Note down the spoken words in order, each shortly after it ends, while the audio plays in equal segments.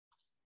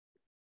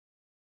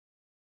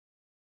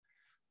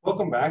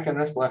Welcome back. In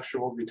this lecture,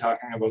 we'll be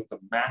talking about the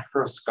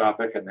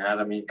macroscopic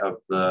anatomy of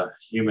the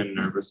human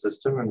nervous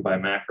system. And by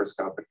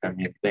macroscopic, I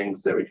mean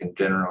things that we can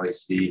generally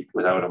see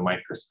without a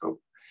microscope.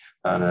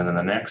 And then in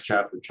the next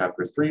chapter,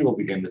 chapter 3, we'll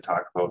begin to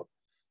talk about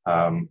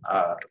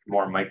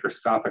more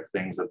microscopic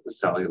things at the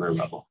cellular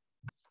level.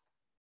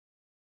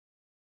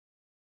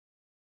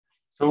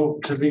 So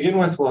to begin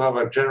with, we'll have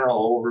a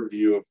general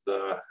overview of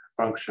the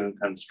function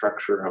and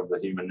structure of the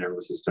human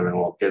nervous system, and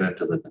we'll get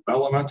into the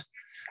development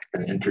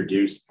and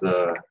introduce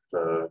the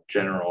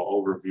general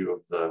overview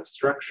of the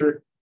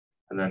structure,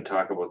 and then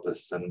talk about the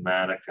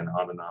somatic and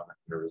autonomic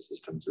nervous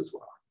systems as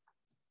well.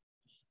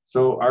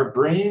 So our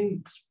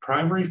brain's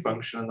primary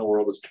function in the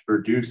world is to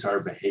produce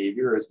our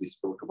behavior, as we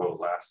spoke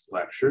about last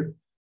lecture.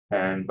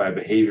 And by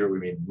behavior, we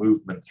mean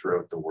movement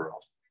throughout the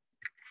world.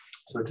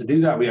 So to do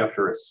that, we have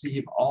to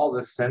receive all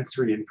the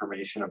sensory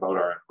information about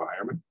our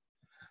environment.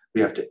 We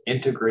have to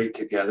integrate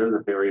together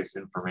the various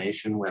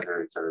information,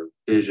 whether it's our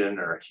vision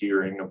or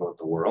hearing about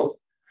the world,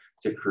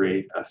 to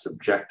create a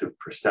subjective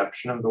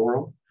perception of the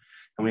world.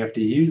 And we have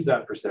to use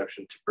that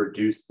perception to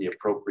produce the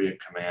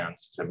appropriate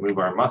commands to move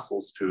our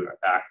muscles to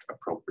act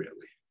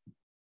appropriately.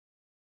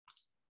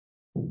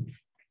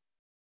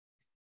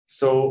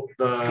 So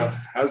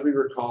as we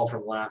recall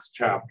from last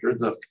chapter,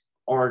 the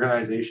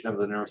organization of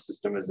the nervous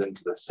system is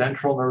into the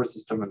central nervous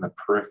system and the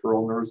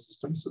peripheral nervous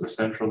system. So the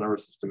central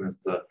nervous system is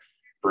the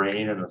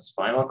brain and the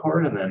spinal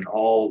cord, and then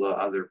all the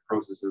other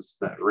processes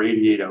that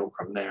radiate out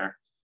from there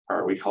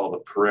are we call the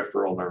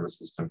peripheral nervous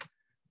system.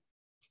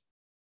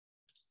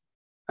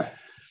 Okay,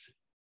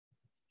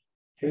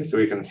 so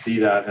we can see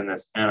that in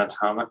this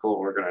anatomical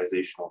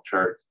organizational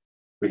chart.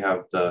 We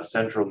have the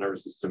central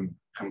nervous system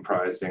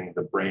comprising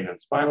the brain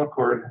and spinal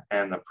cord,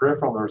 and the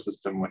peripheral nervous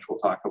system, which we'll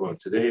talk about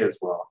today as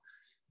well,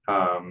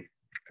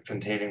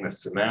 containing the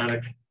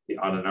somatic, the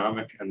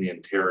autonomic, and the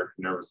enteric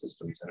nervous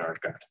systems in our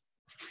gut.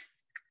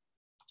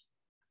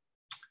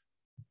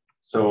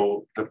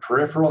 So the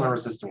peripheral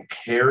nervous system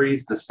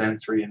carries the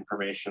sensory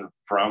information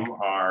from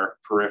our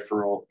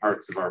peripheral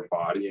parts of our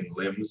body and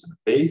limbs and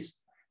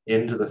face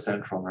into the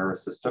central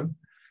nervous system.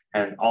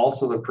 And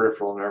also the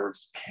peripheral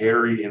nerves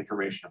carry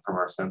information from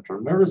our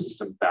central nervous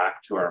system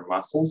back to our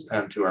muscles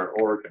and to our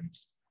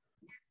organs.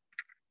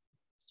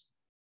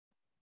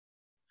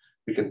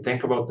 We can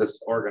think about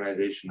this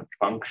organization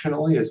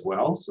functionally as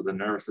well. So the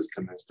nervous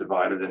system is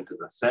divided into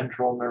the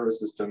central nervous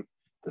system,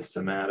 the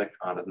somatic,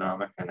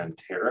 autonomic, and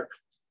enteric,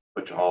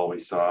 which all we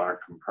saw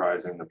are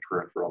comprising the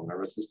peripheral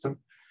nervous system.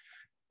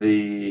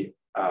 The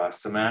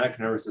somatic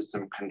nervous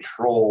system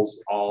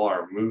controls all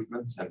our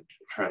movements and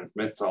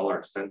transmits all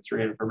our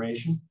sensory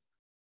information.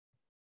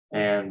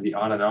 And the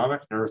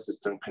autonomic nervous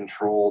system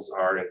controls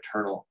our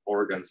internal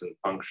organs and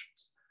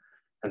functions.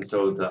 And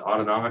so the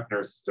autonomic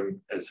nervous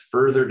system is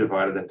further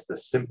divided into the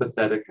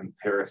sympathetic and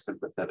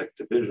parasympathetic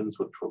divisions,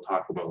 which we'll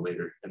talk about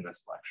later in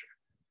this lecture.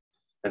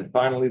 And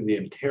finally, the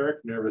enteric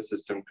nervous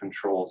system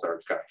controls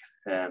our gut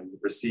and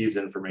receives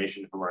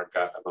information from our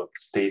gut about the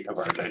state of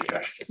our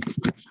digestion.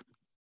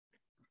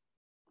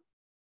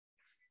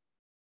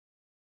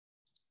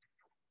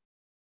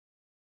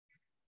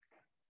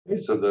 Okay,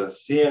 so the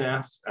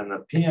CNS and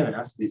the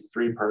PNS, these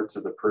three parts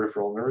of the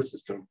peripheral nervous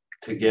system,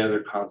 together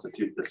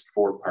constitute this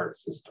four-part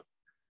system.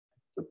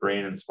 The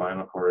brain and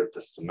spinal cord,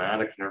 the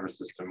somatic nervous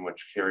system,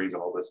 which carries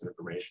all this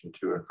information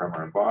to and from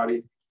our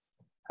body.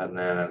 And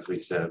then, as we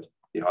said,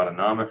 the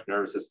autonomic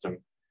nervous system,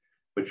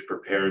 which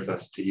prepares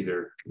us to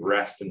either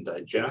rest and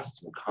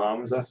digest and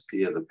calms us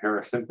via the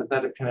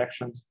parasympathetic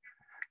connections,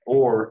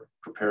 or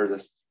prepares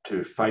us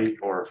to fight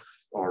or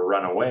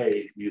run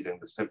away using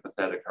the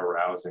sympathetic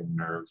arousing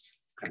nerves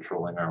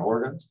controlling our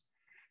organs.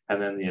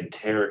 And then the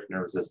enteric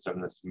nervous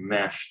system, this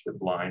mesh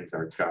that lines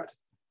our gut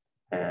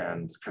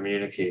and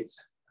communicates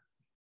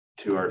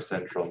to our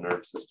central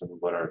nervous system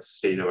about our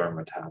state of our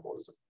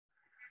metabolism.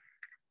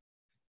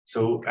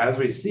 So as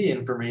we see,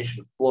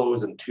 information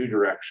flows in two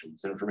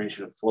directions.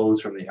 Information flows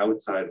from the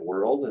outside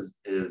world,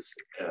 is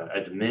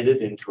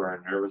admitted into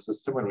our nervous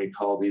system, and we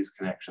call these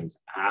connections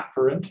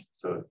afferent.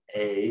 So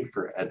A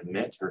for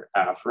admit or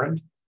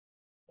afferent.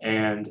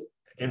 And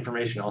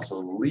information also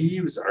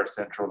leaves our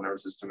central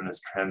nervous system and is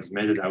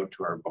transmitted out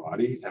to our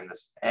body, and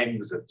this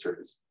exits or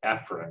is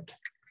efferent,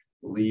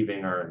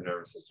 leaving our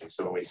nervous system.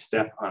 So when we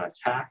step on a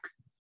tack,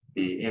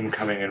 the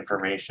incoming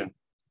information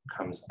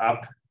comes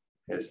up,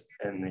 is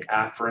in the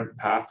afferent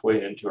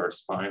pathway into our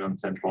spine and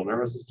central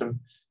nervous system,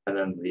 and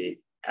then the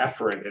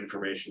efferent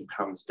information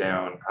comes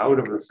down out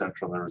of the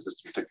central nervous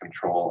system to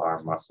control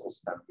our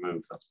muscles and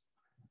move them.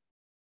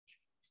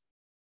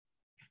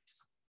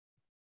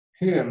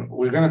 Okay, and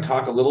we're going to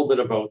talk a little bit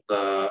about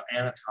the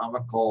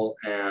anatomical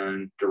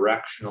and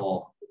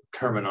directional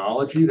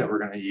terminology that we're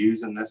going to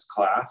use in this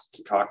class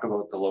to talk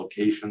about the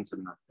locations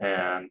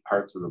and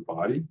parts of the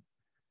body.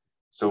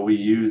 So we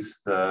use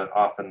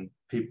often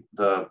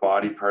the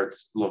body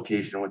parts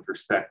location with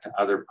respect to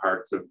other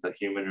parts of the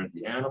human or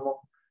the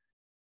animal.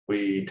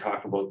 We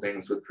talk about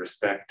things with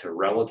respect to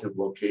relative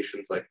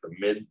locations like the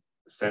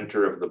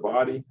mid-center of the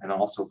body, and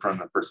also from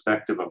the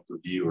perspective of the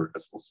viewer,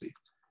 as we'll see.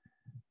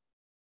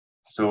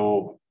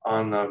 So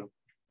on the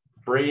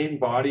brain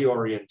body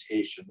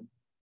orientation,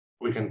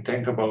 we can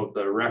think about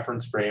the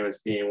reference frame as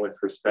being with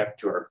respect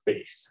to our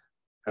face.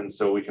 And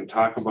so we can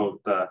talk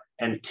about the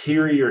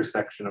anterior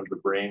section of the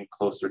brain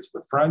closer to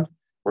the front,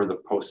 or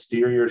the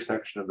posterior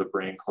section of the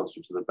brain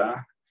closer to the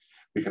back.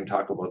 We can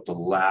talk about the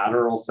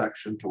lateral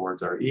section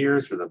towards our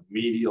ears, or the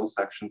medial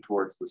section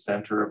towards the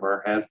center of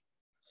our head.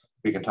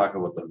 We can talk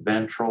about the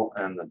ventral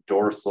and the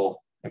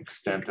dorsal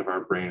extent of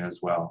our brain as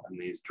well in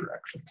these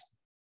directions.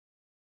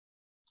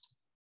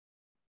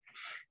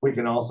 We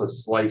can also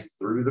slice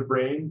through the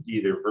brain,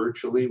 either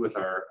virtually with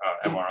our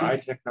MRI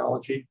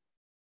technology,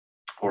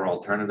 or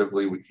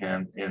alternatively, we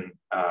can,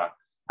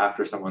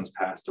 after someone's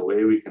passed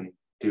away, we can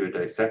do a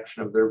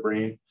dissection of their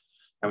brain,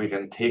 and we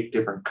can take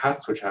different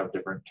cuts, which have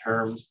different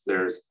terms.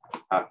 There's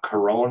a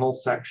coronal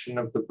section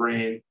of the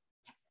brain,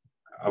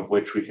 of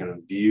which we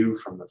can view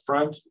from the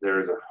front.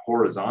 There's a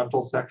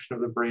horizontal section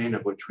of the brain,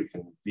 of which we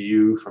can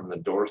view from the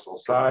dorsal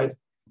side,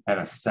 and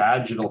a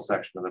sagittal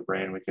section of the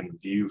brain we can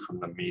view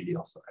from the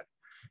medial side.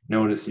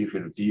 Notice you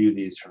can view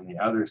these from the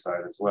other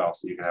side as well.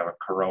 So you can have a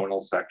coronal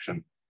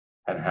section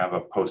and have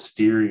a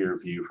posterior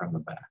view from the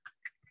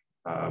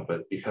back.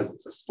 But because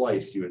it's a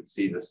slice, you would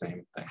see the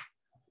same thing.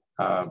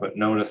 But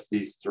notice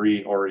these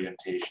three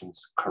orientations: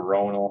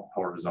 coronal,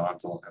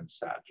 horizontal, and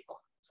sagittal.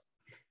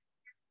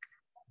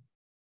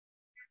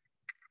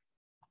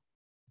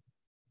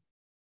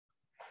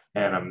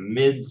 And a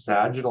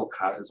mid-sagittal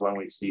cut is one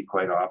we see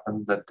quite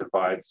often that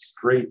divides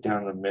straight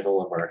down the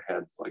middle of our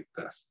heads like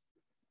this.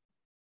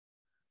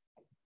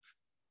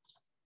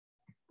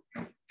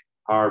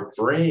 Our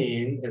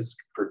brain is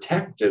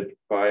protected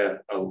by a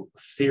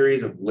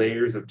series of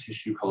layers of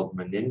tissue called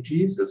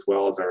meninges, as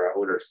well as our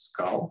outer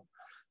skull.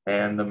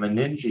 And the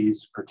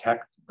meninges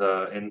protect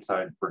the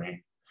inside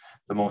brain.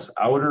 The most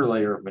outer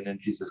layer of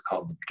meninges is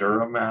called the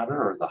dura mater,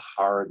 or the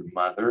hard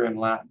mother in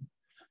Latin.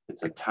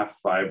 It's a tough,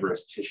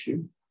 fibrous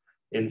tissue.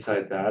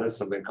 Inside that is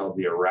something called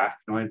the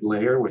arachnoid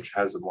layer, which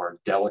has a more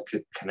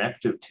delicate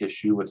connective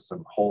tissue with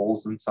some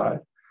holes inside.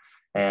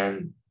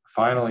 And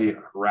finally,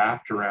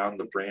 wrapped around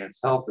the brain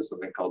itself is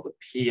something called the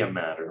pia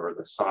mater, or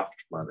the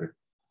soft mother.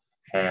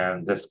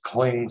 And this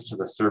clings to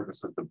the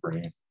surface of the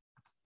brain.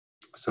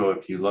 So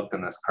if you look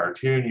in this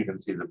cartoon, you can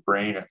see the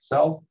brain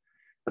itself,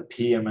 the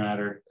pia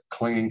mater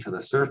clinging to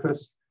the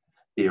surface,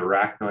 the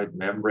arachnoid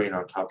membrane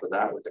on top of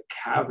that with a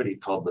cavity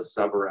called the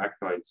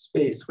subarachnoid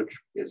space, which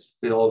is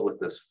filled with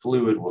this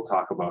fluid we'll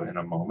talk about in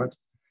a moment,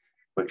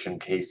 which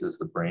encases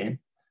the brain.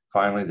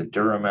 Finally, the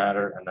dura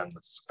mater, and then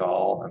the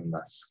skull and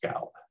the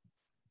scalp.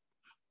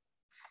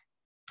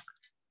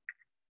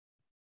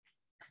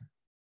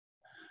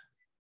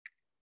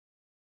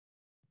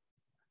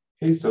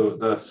 Okay, so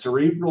the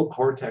cerebral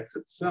cortex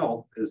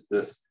itself is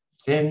this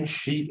thin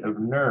sheet of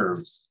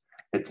nerves.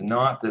 It's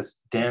not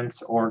this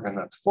dense organ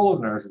that's full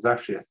of nerves. It's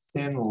actually a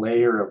thin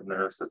layer of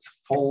nerves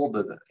that's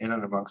folded in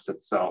and amongst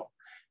itself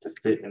to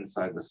fit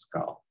inside the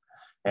skull.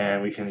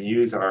 And we can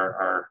use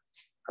our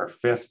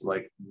fist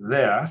like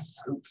this.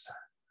 Oops,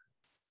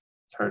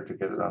 it's hard to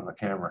get it on the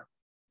camera.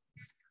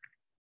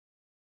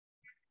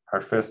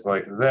 Our fist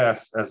like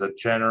this as a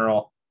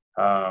general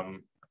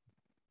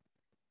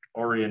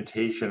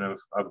orientation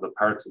of the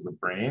parts of the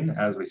brain,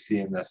 as we see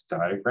in this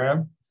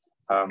diagram,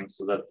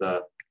 so that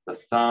the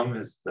thumb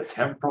is the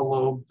temporal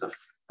lobe, the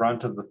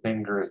front of the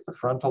finger is the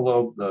frontal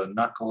lobe, the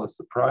knuckle is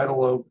the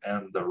parietal lobe,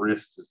 and the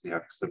wrist is the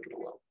occipital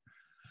lobe.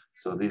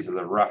 So these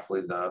are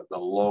roughly the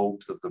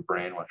lobes of the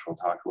brain, which we'll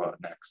talk about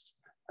next,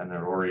 and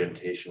their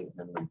orientation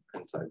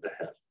inside the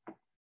head.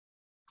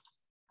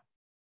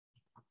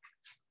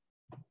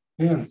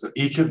 And so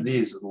each of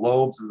these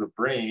lobes of the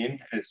brain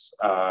is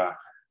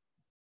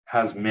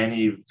has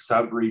many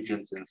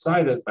subregions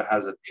inside it, but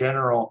has a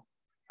general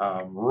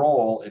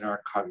role in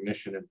our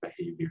cognition and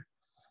behavior.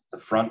 The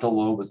frontal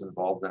lobe is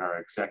involved in our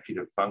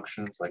executive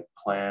functions like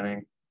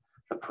planning.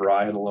 The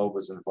parietal lobe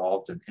is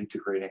involved in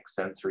integrating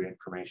sensory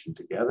information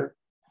together.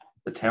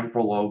 The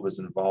temporal lobe is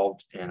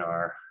involved in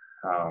our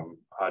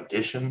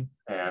audition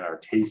and our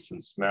taste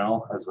and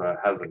smell, as well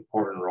has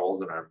important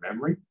roles in our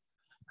memory.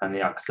 And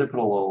the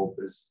occipital lobe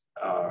is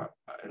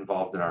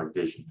involved in our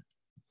vision.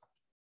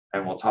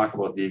 And we'll talk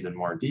about these in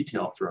more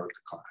detail throughout the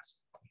class.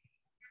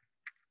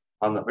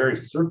 On the very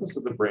surface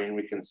of the brain,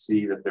 we can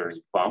see that there's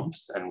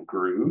bumps and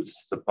grooves.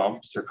 The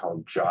bumps are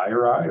called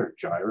gyri or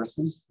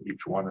gyruses.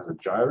 Each one is a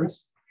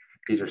gyrus.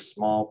 These are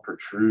small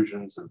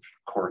protrusions of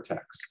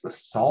cortex. The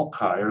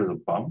sulci are the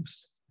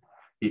bumps,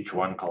 each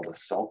one called a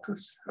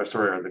sulcus,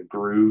 are the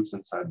grooves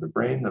inside the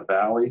brain, the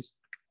valleys.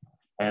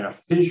 And a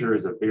fissure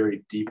is a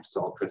very deep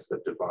sulcus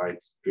that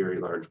divides very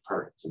large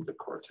parts of the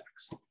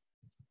cortex.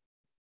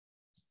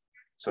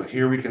 So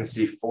here we can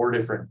see 4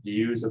 different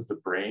views of the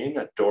brain: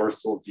 a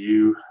dorsal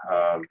view,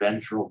 a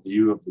ventral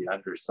view of the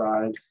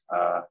underside,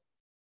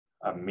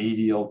 a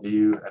medial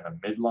view, and a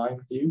midline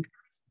view.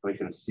 We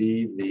can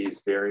see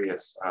these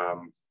various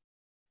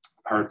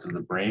parts of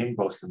the brain,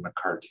 both in the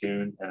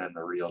cartoon and in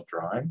the real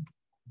drawing.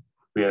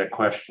 We had a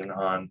question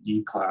on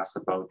E-class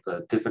about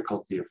the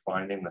difficulty of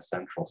finding the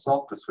central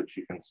sulcus, which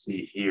you can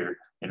see here.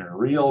 in a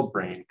real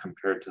brain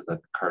compared to the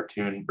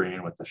cartoon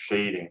brain with the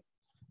shading,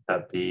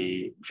 that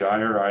the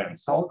gyri and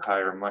sulci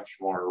are much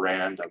more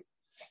random,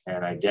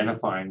 and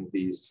identifying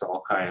these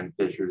sulci and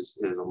fissures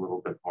is a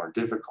little bit more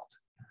difficult.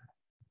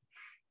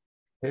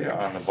 Okay,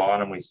 on the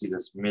bottom, we see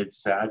this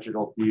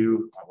mid-sagittal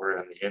view, where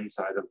on the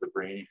inside of the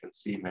brain, you can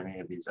see many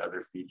of these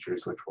other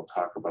features, which we'll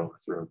talk about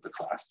throughout the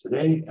class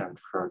today and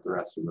for the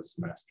rest of the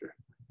semester.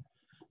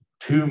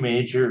 Two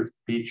major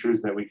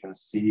features that we can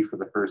see for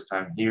the first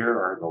time here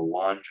are the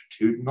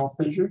longitudinal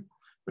fissure,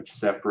 which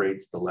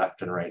separates the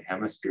left and right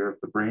hemisphere of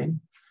the brain,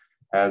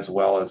 as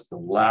well as the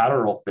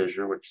lateral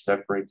fissure, which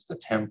separates the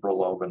temporal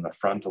lobe and the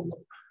frontal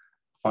lobe.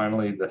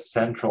 Finally, the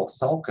central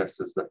sulcus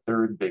is the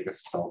third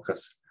biggest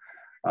sulcus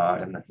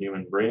in the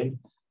human brain,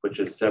 which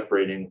is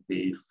separating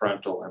the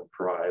frontal and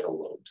parietal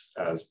lobes,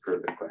 as per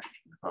the question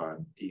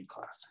on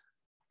E-class.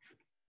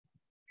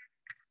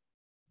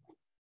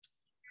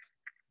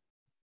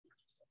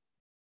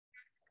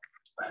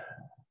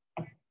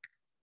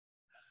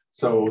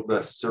 So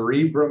the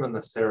cerebrum and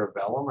the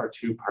cerebellum are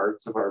two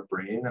parts of our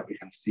brain that we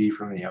can see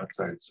from the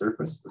outside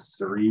surface. The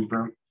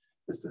cerebrum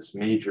is this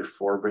major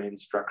forebrain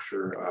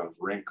structure of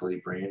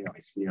wrinkly brain that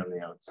we see on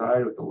the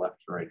outside with the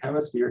left and right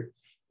hemisphere.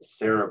 The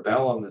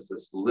cerebellum is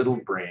this little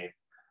brain,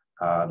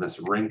 this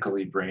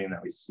wrinkly brain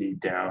that we see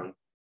down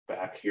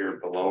back here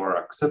below our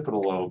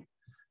occipital lobe,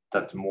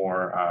 that's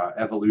more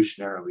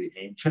evolutionarily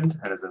ancient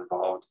and is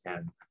involved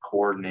in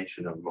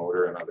coordination of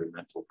motor and other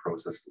mental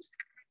processes.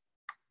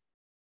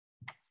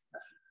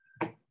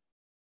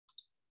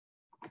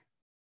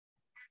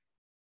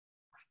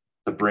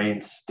 The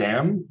brain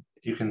stem,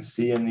 you can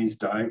see in these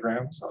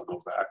diagrams, I'll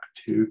go back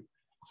to,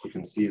 you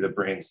can see the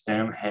brain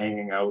stem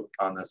hanging out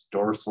on this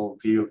dorsal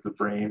view of the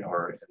brain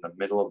or in the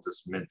middle of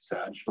this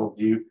mid-sagittal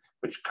view,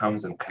 which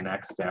comes and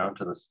connects down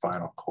to the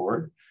spinal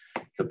cord.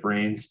 The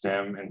brain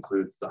stem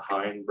includes the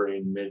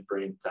hindbrain,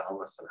 midbrain,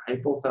 thalamus, and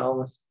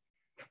hypothalamus.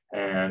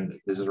 And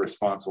this is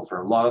responsible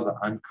for a lot of the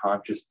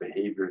unconscious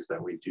behaviors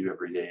that we do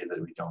every day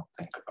that we don't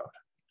think about.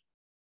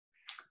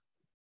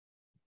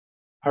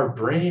 Our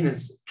brain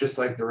is just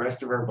like the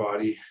rest of our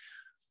body,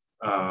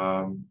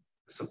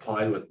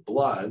 supplied with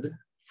blood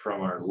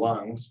from our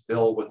lungs,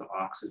 filled with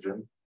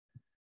oxygen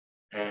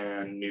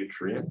and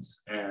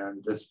nutrients.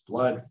 And this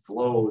blood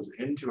flows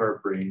into our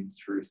brain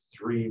through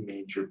three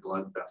major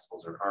blood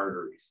vessels or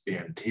arteries, the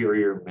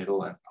anterior,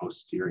 middle, and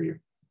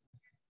posterior.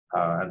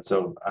 And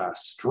so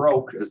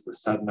stroke is the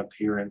sudden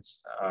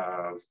appearance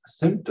of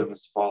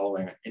symptoms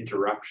following an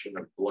interruption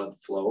of blood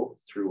flow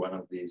through one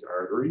of these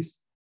arteries.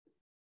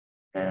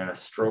 And a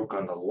stroke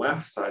on the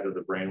left side of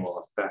the brain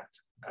will affect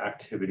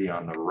activity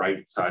on the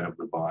right side of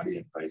the body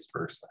and vice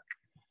versa.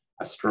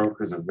 A stroke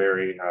is a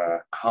very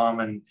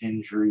common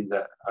injury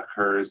that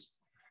occurs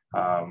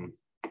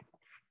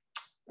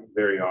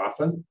very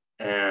often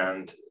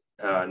and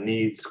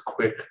needs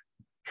quick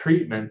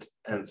treatment,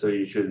 and so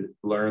you should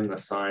learn the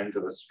signs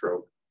of a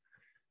stroke.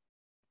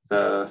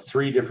 The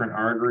three different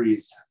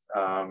arteries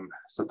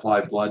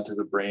supply blood to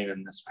the brain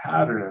in this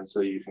pattern, and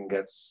so you can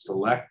get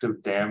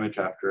selective damage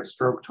after a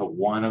stroke to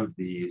one of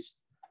these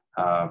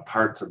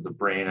parts of the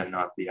brain and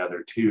not the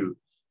other two.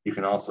 You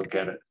can also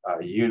get it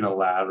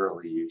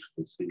unilaterally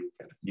usually, so you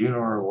get a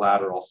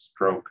unilateral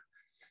stroke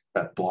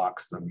that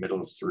blocks the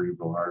middle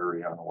cerebral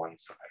artery on one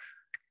side.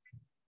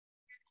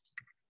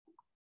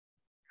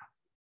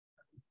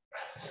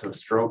 So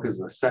stroke is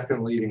the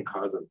second leading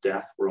cause of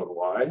death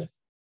worldwide.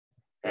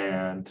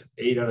 And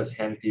 8 out of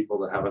 10 people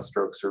that have a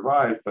stroke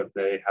survive, but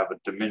they have a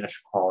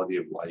diminished quality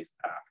of life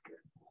after.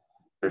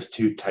 There's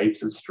two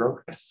types of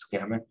stroke,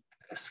 ischemic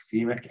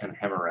and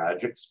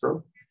hemorrhagic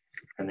stroke,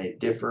 and they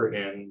differ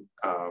in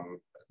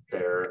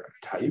their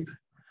type.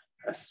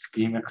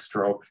 Ischemic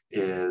stroke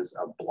is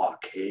a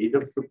blockade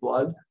of the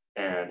blood,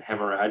 and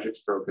hemorrhagic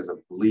stroke is a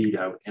bleed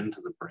out into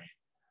the brain.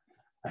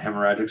 A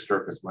hemorrhagic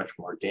stroke is much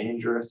more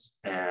dangerous,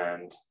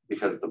 and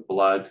because the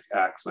blood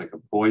acts like a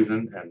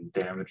poison and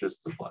damages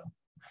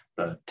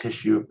the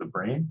tissue of the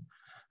brain.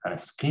 An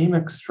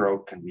ischemic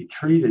stroke can be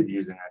treated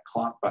using a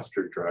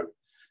clotbuster drug.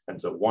 And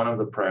so one of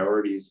the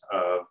priorities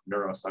of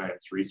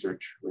neuroscience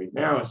research right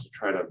now is to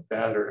try to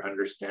better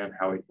understand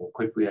how we can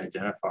quickly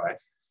identify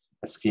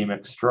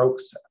ischemic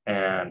strokes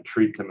and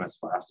treat them as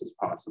fast as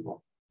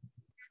possible.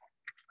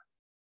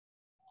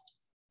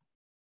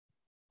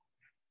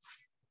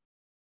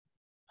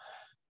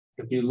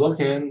 If you look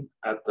in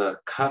at the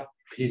cut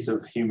piece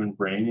of human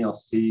brain, you'll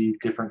see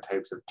different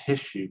types of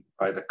tissue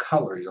by the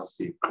color. You'll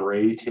see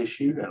gray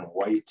tissue and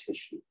white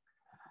tissue.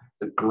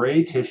 The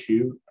gray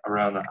tissue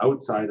around the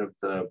outside of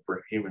the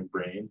human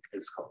brain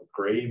is called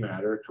gray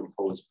matter,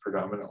 composed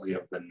predominantly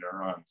of the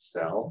neuron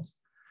cells.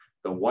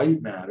 The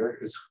white matter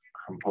is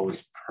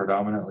composed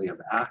predominantly of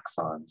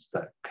axons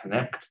that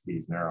connect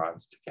these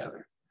neurons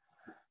together.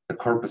 The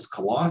corpus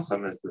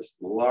callosum is this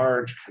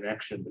large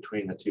connection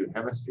between the two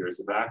hemispheres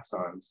of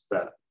axons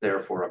that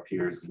therefore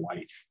appears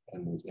white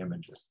in these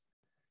images.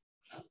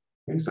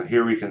 Okay, so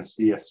here we can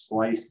see a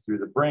slice through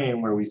the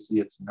brain where we see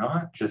it's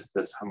not just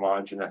this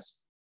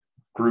homogeneous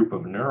group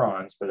of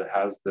neurons, but it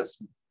has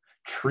this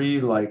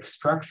tree-like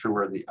structure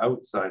where the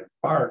outside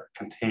bark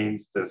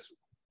contains this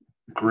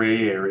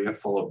gray area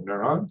full of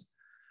neurons,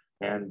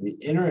 and the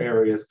inner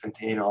areas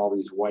contain all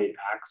these white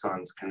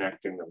axons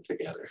connecting them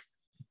together.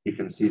 You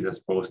can see this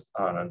both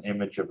on an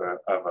image of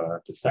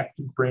a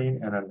dissected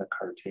brain and in the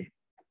cartoon.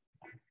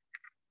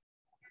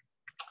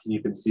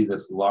 You can see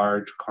this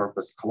large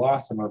corpus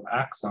callosum of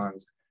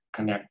axons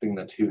connecting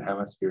the two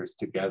hemispheres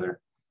together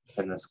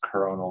in this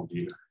coronal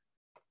view.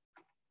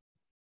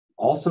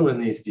 Also in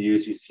these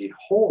views, you see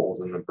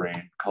holes in the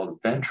brain called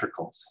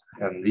ventricles,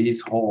 and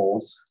these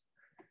holes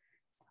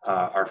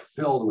are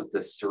filled with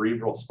this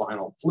cerebral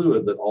spinal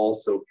fluid that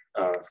also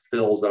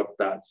fills up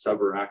that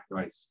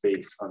subarachnoid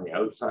space on the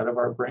outside of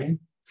our brain.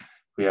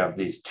 We have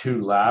these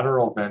two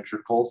lateral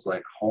ventricles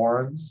like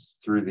horns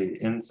through the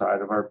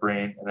inside of our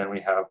brain, and then we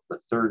have the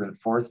third and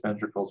fourth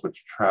ventricles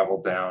which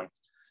travel down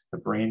the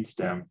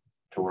brainstem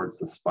towards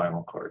the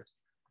spinal cord.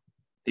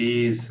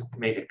 These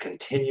make a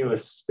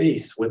continuous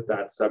space with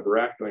that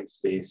subarachnoid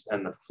space,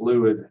 and the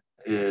fluid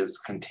is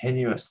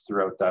continuous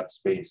throughout that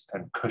space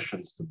and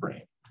cushions the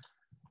brain.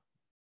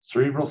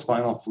 Cerebral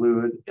spinal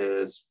fluid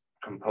is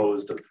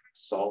composed of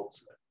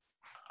salts,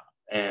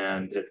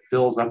 and it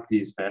fills up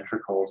these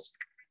ventricles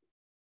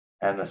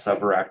and the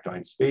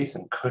subarachnoid space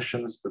and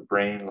cushions the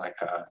brain like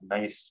a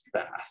nice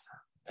bath.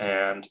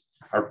 And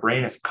our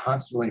brain is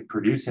constantly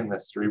producing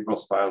this cerebral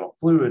spinal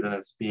fluid, and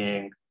it's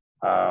being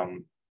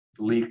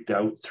leaked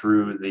out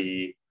through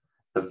the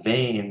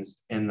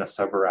veins in the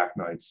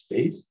subarachnoid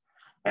space.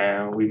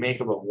 And we make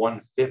about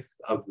 1/5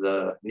 of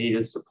the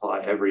needed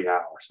supply every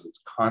hour. So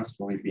it's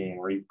constantly being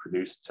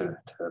reproduced to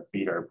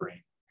feed our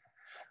brain.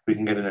 We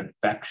can get an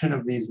infection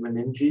of these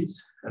meninges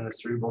and the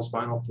cerebral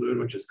spinal fluid,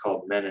 which is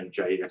called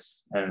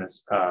meningitis. And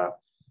it's,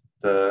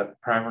 the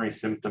primary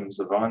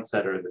symptoms of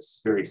onset are this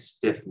very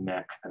stiff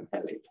neck and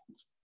headache.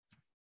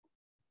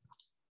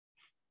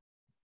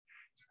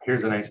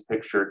 Here's a nice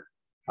picture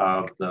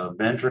of the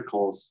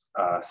ventricles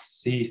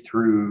seen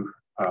through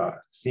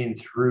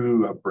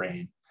a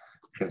brain.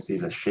 You can see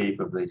the shape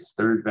of these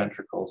third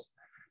ventricles.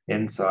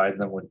 Inside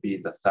them would be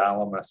the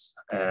thalamus,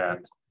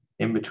 and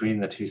in between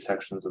the two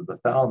sections of the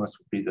thalamus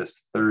would be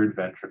this third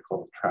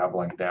ventricle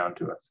traveling down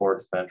to a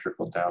fourth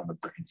ventricle down the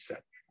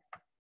brainstem.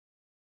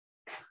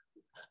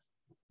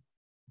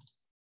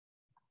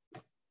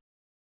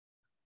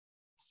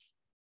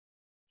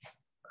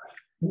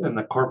 And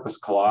the corpus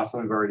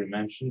callosum, we've already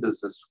mentioned, is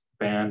this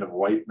band of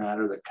white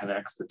matter that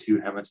connects the two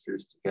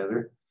hemispheres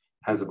together.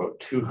 Has about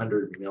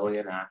 200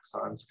 million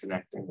axons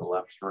connecting the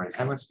left and right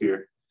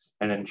hemisphere.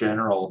 And in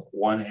general,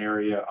 one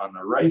area on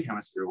the right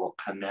hemisphere will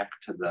connect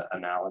to the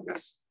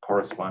analogous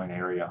corresponding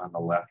area on the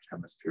left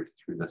hemisphere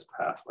through this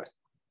pathway.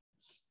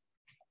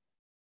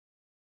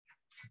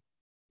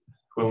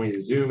 When we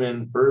zoom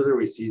in further,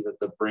 we see that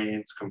the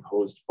brain's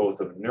composed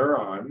both of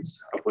neurons,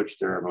 of which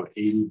there are about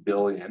 80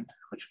 billion,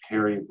 which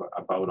carry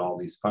about all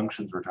these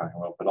functions we're talking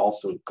about, but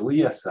also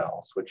glia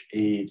cells, which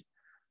aid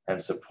and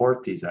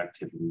support these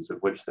activities, of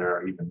which there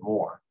are even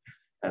more.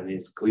 And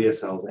these glia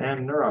cells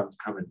and neurons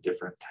come in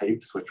different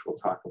types, which we'll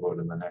talk about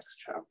in the next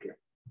chapter.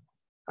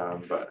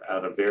 But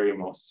at a very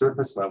most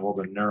surface level,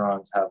 the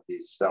neurons have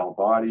these cell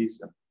bodies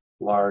and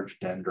large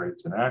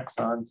dendrites and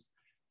axons.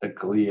 The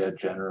glia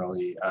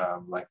generally,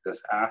 like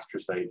this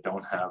astrocyte,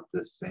 don't have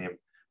this same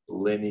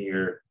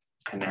linear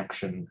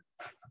connection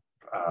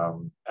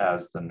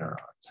as the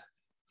neurons.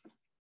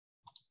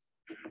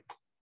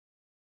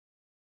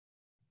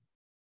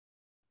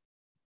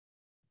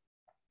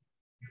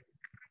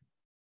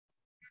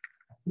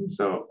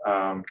 So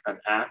an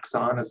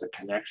axon is a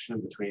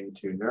connection between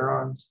two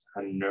neurons.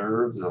 A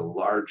nerve is a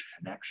large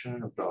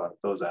connection of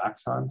those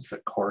axons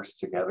that course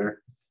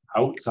together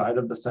outside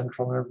of the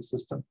central nervous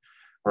system,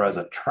 whereas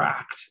a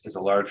tract is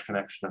a large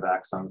connection of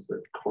axons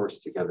that course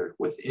together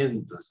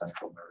within the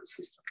central nervous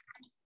system.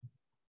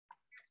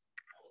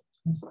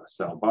 So a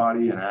cell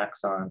body, an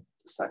axon,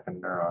 the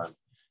second neuron,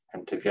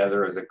 and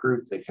together as a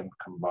group, they can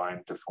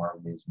combine to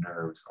form these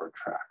nerves or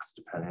tracts,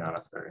 depending on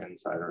if they're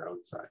inside or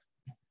outside.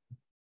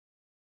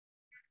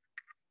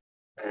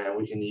 And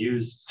we can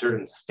use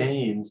certain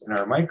stains in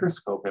our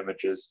microscope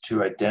images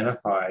to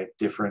identify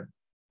different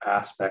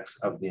aspects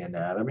of the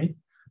anatomy.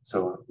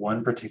 So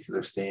one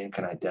particular stain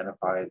can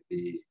identify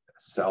the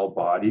cell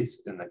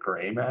bodies in the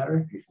gray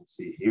matter. You can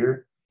see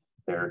here,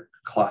 they're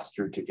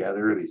clustered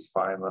together, these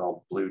fine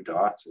little blue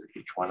dots, or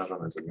each one of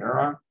them is a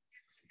neuron.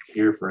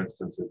 Here, for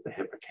instance, is the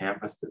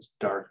hippocampus, this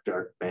dark,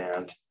 dark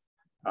band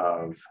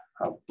of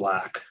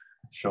black,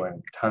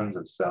 showing tons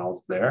of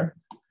cells there.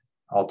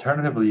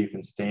 Alternatively, you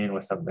can stain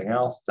with something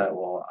else that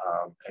will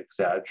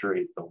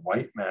exaggerate the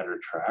white matter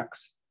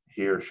tracts,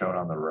 here shown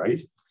on the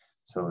right.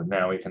 So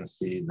now we can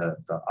see that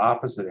the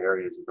opposite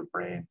areas of the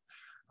brain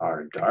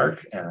are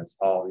dark, and it's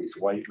all these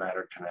white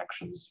matter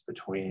connections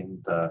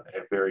between the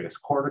various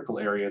cortical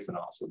areas and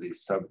also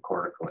these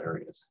subcortical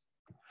areas.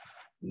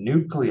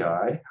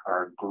 Nuclei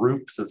are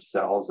groups of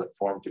cells that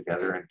form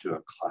together into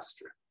a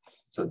cluster.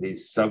 So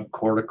these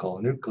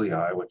subcortical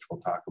nuclei, which we'll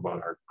talk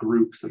about, are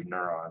groups of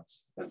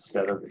neurons.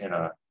 Instead of in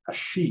a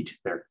sheet,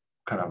 they're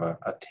kind of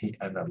a T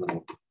and a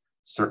little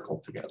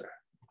circle together.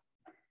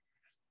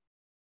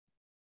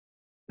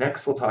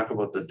 Next, we'll talk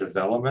about the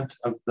development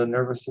of the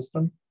nervous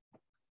system,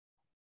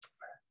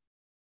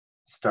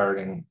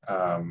 starting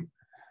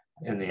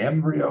in the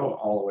embryo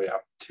all the way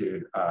up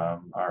to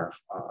our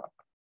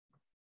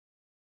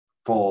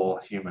full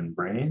human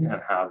brain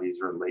and how these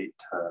relate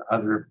to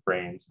other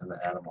brains in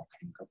the animal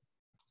kingdom.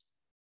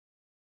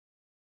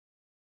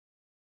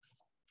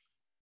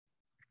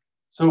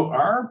 So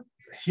our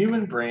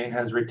human brain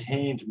has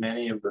retained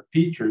many of the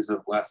features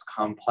of less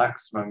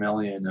complex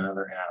mammalian and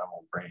other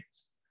animal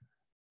brains.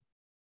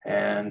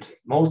 And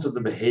most of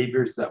the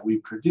behaviors that we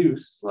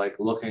produce, like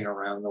looking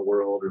around the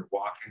world or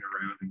walking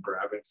around and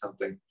grabbing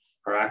something,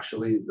 are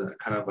actually the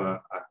kind of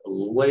a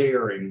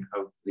layering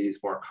of these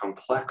more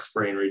complex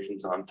brain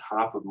regions on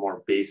top of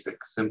more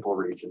basic, simple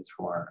regions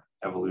from our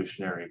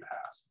evolutionary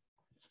past.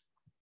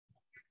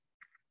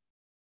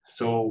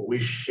 So we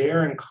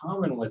share in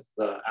common with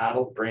the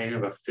adult brain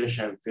of a fish,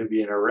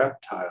 amphibian, or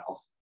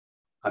reptile,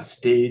 a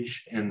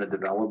stage in the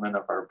development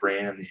of our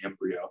brain in the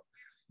embryo,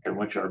 in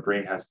which our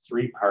brain has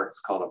three parts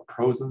called a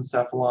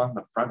prosencephalon,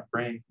 the front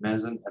brain,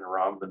 meson, and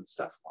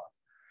rhombencephalon,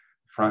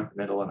 front,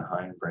 middle, and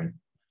hind brain.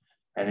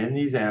 And in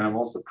these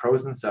animals, the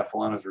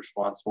prosencephalon is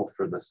responsible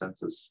for the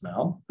sense of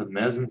smell, the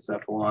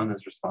mesencephalon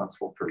is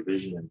responsible for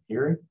vision and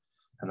hearing,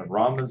 and the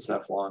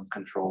rhombencephalon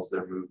controls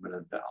their movement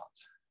and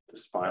balance, the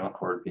spinal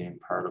cord being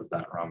part of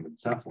that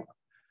rhombencephalon.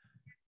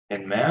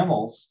 In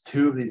mammals,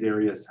 two of these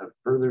areas have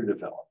further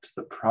developed.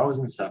 The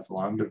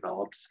prosencephalon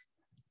develops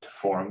to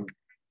form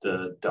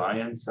the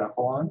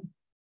diencephalon,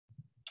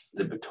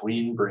 the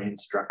between brain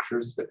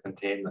structures that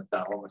contain the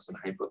thalamus and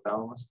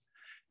hypothalamus,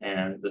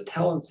 and the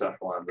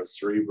telencephalon, the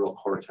cerebral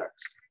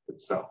cortex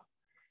itself.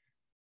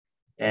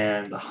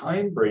 And the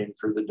hindbrain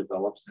further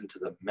develops into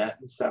the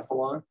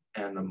metencephalon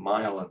and the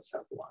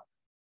myelencephalon.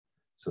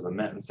 So the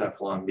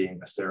metencephalon being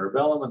the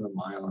cerebellum and the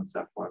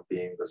myelencephalon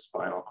being the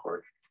spinal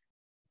cord.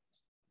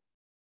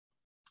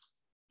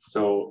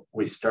 So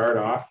we start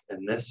off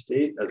in this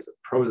state as the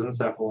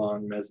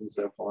prosencephalon,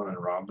 mesencephalon, and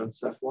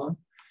rhombencephalon.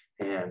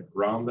 And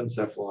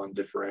rhombencephalon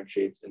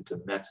differentiates into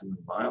meton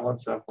and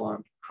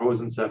myelencephalon.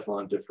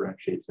 Prosencephalon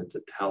differentiates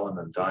into telen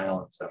and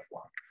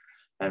diencephalon.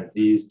 And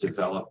these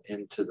develop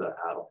into the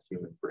adult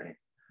human brain.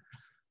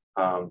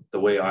 The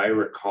way I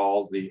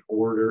recall the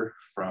order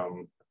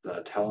from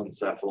the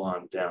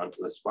telencephalon down to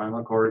the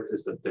spinal cord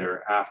is that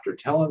they're after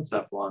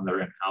telencephalon,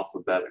 they're in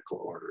alphabetical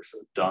order. So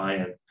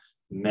dien,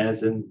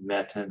 meson,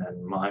 meton,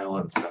 and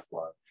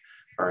myelencephalon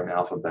are in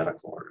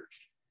alphabetical order,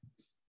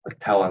 with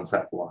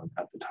telencephalon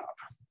at the top.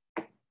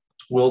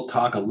 We'll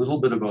talk a little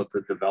bit about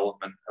the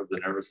development of the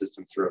nervous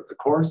system throughout the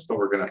course, but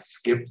we're going to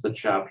skip the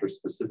chapter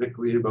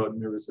specifically about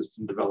nervous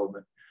system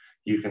development.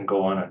 You can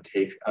go on and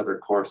take other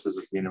courses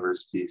at the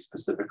university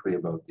specifically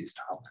about these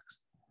topics.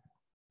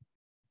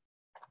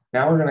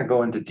 Now we're going to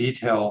go into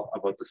detail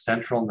about the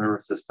central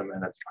nervous system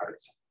and its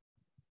parts.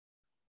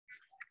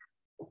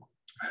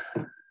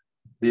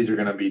 These are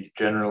going to be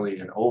generally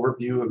an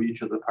overview of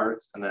each of the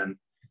parts, and then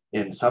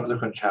in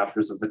subsequent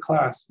chapters of the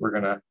class, we're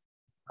going to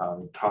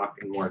talk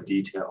in more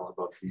detail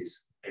about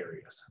these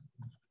areas.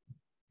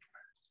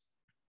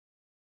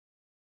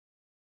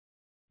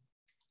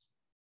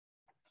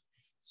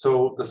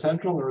 So the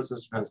central nervous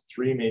system has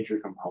three major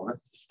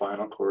components: the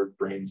spinal cord,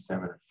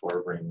 brainstem, and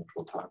forebrain, which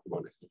we'll talk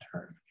about in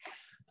turn.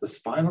 The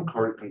spinal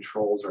cord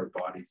controls our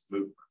body's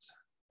movements,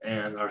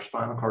 and our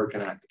spinal cord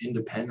can act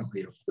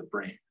independently of the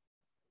brain.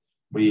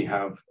 We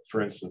have, for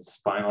instance,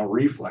 spinal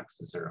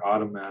reflexes, or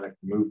automatic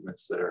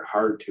movements that are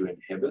hard to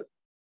inhibit.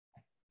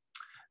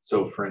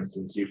 So for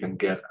instance, you can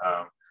get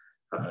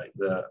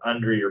the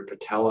under your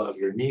patella of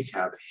your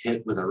kneecap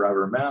hit with a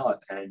rubber mallet,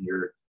 and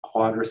your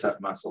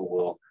quadricep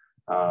muscle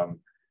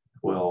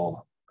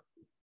will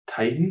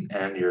tighten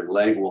and your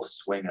leg will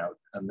swing out.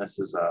 And this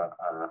is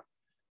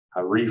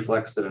a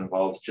reflex that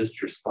involves just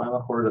your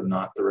spinal cord and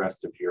not the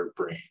rest of your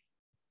brain.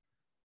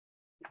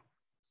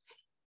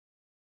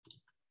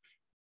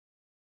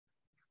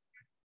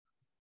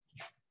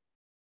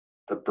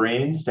 The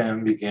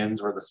brainstem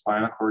begins where the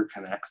spinal cord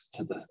connects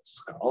to the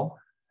skull,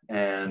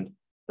 and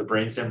the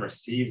brainstem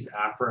receives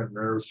afferent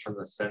nerves from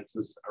the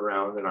senses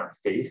around in our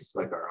face,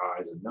 like our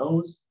eyes and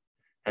nose,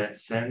 and it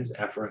sends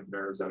efferent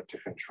nerves out to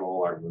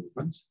control our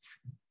movements.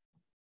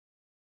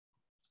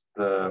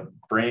 The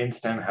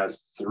brainstem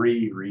has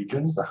three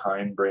regions: the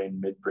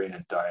hindbrain, midbrain,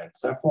 and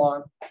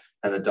diencephalon.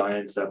 And the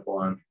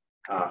diencephalon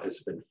has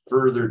been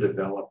further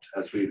developed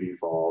as we've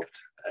evolved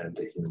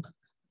into humans.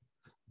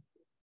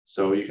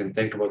 So you can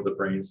think about the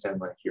brainstem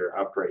like your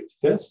upright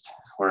fist,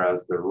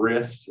 whereas the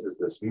wrist is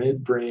this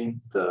midbrain,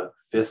 the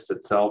fist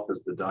itself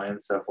is the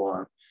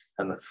diencephalon,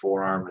 and the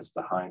forearm is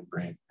the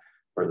hindbrain,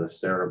 where the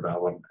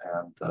cerebellum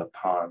and the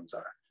pons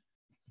are.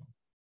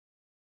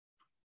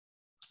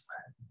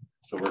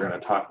 So we're going to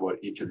talk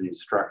about each of these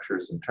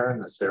structures in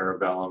turn: the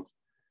cerebellum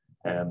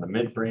and the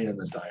midbrain and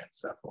the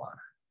diencephalon.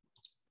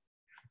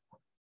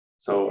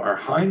 So our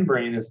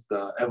hindbrain is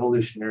the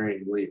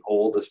evolutionarily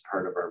oldest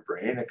part of our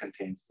brain. It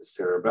contains the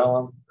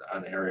cerebellum,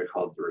 an area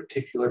called the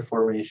reticular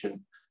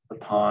formation, the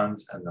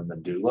pons, and the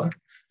medulla.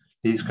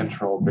 These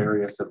control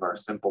various of our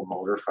simple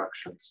motor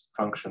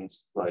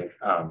functions like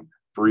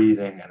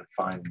breathing and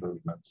fine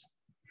movements.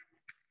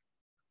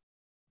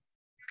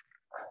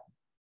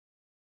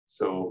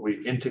 So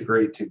we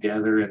integrate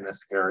together in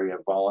this area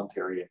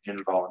voluntary and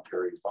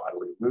involuntary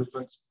bodily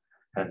movements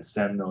and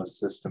send those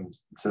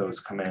systems,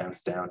 those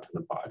commands down to the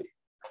body.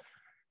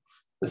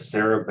 The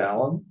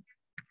cerebellum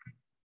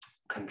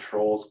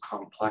controls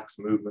complex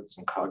movements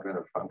and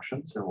cognitive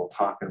functions, and we'll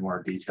talk in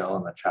more detail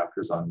in the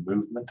chapters on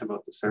movement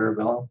about the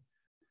cerebellum.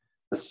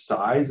 The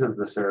size of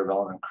the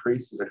cerebellum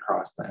increases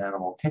across the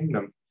animal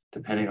kingdom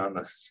depending on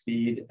the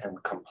speed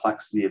and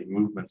complexity of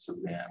movements of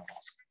the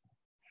animals.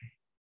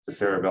 The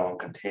cerebellum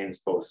contains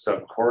both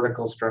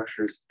subcortical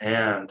structures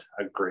and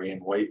a gray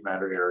and white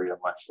matter area,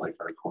 much like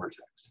our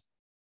cortex.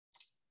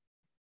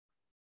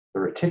 The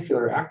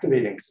reticular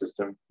activating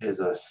system is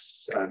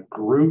a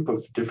group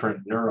of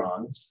different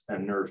neurons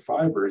and nerve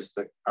fibers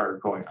that are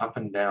going up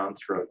and down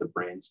throughout the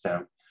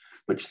brainstem,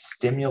 which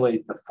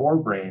stimulate the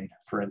forebrain,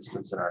 for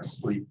instance, in our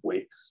sleep,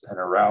 wakes, and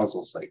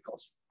arousal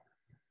cycles.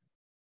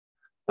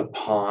 The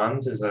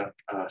pons is a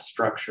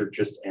structure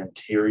just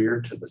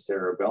anterior to the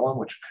cerebellum,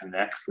 which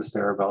connects the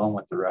cerebellum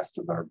with the rest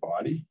of our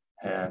body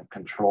and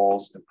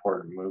controls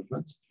important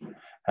movements.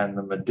 And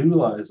the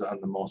medulla is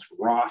on the most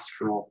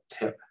rostral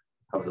tip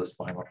of the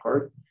spinal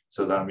cord.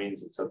 So that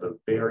means it's at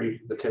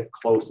the tip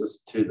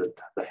closest to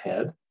the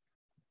head,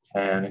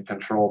 and it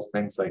controls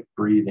things like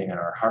breathing and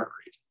our heart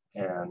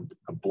rate. And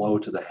a blow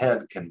to the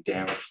head can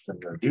damage the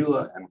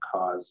medulla and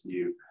cause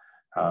you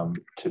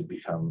to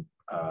become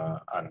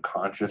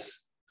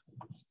unconscious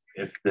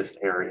if this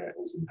area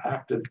is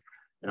impacted.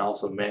 And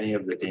also many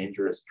of the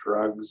dangerous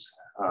drugs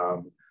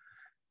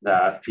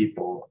that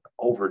people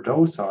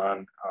overdose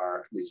on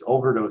these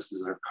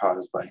overdoses are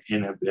caused by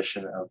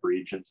inhibition of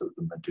regions of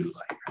the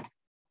medulla.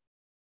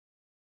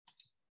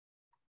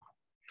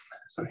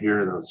 So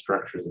here are those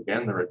structures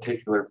again. The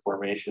reticular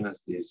formation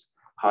is these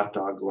hot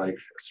dog-like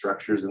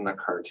structures in the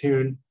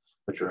cartoon,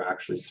 which are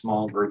actually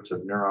small groups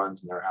of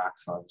neurons and their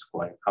axons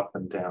going up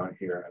and down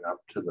here and up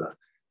to the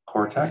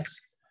cortex.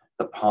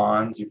 The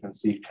pons, you can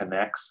see,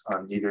 connects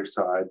on either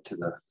side to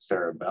the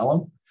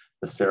cerebellum.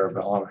 The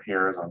cerebellum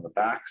here is on the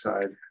back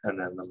side, and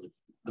then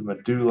the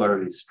medulla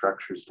are these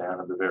structures down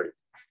at the very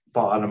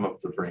bottom of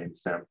the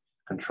brainstem,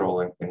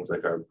 controlling things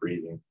like our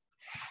breathing.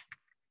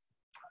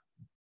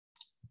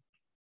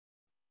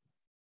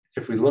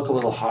 If we look a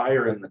little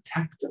higher in the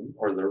tectum,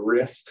 or the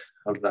wrist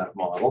of that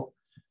model,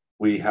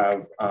 we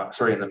have,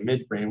 in the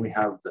midbrain, we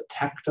have the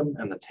tectum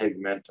and the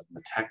tegmentum.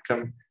 The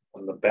tectum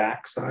on the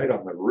back side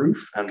on the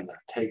roof, and the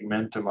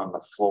tegmentum on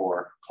the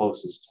floor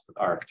closest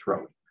to our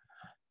throat.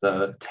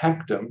 The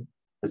tectum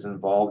is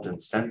involved in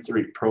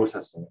sensory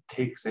processing. It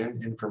takes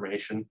in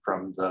information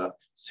from the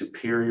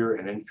superior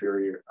and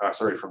inferior,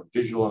 from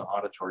visual and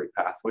auditory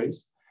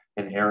pathways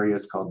in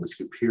areas called the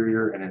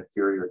superior and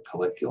inferior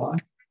colliculi.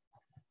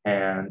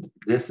 And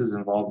this is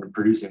involved in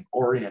producing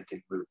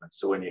orienting movements.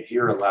 So when you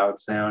hear a loud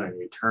sound and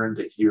you turn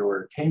to hear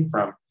where it came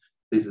from,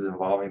 this is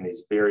involving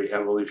these very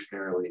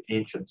evolutionarily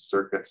ancient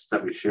circuits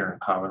that we share in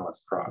common with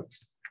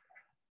frogs.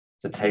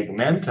 The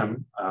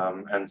tegmentum,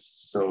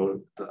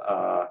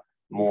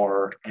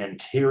 more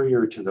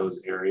anterior to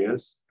those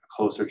areas,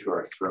 closer to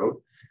our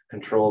throat,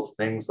 controls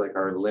things like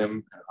our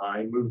limb and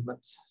eye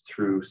movements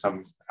through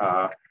some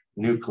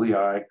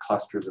nuclei,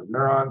 clusters of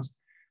neurons,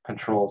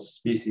 controls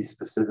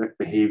species-specific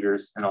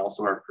behaviors, and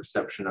also our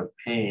perception of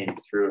pain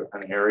through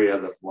an area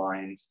that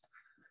lines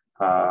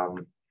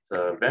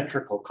the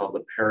ventricle called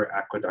the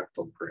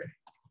periaqueductal gray.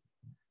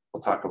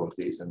 We'll talk about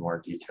these in more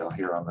detail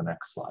here on the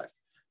next slide.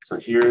 So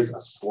here's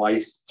a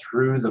slice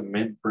through the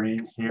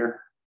midbrain here,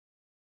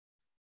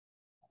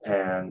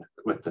 and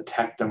with the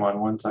tectum on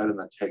one side and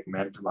the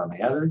tegmentum on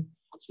the other.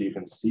 So you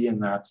can see in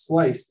that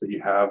slice that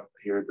you have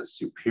here the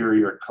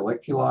superior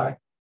colliculi,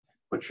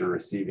 which are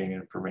receiving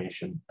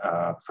information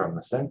from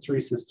the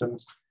sensory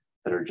systems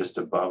that are just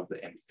above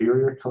the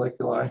inferior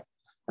colliculi.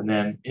 And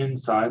then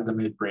inside the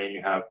midbrain,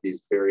 you have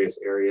these various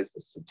areas,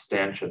 the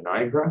substantia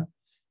nigra,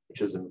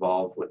 which is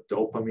involved with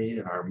dopamine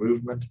and our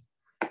movement,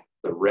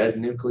 the red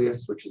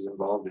nucleus, which is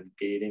involved in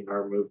gating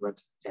our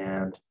movement,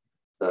 and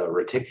the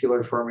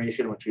reticular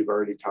formation, which we've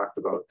already talked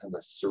about, and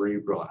the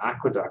cerebral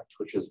aqueduct,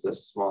 which is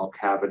this small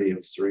cavity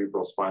of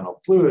cerebral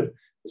spinal fluid,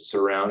 is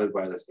surrounded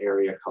by this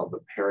area called the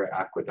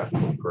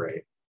periaqueductal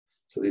gray.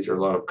 So these are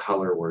a lot of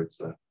color words.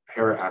 The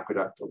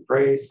periaqueductal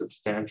gray,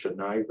 substantia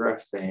nigra,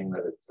 saying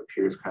that it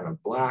appears kind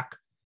of black,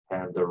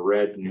 and the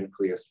red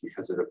nucleus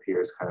because it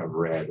appears kind of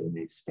red in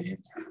these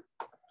stains.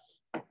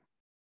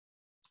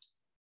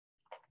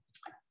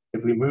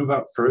 If we move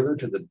up further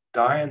to the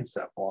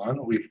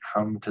diencephalon, we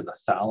come to the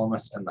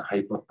thalamus and the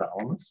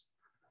hypothalamus.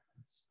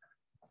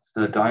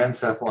 The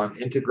diencephalon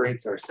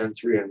integrates our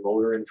sensory and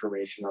motor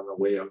information on the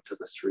way out to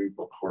the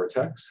cerebral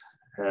cortex,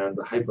 and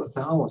the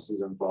hypothalamus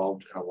is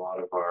involved in a lot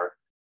of our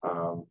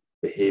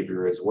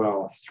behavior as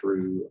well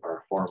through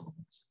our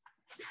hormones.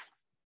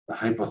 The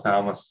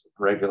hypothalamus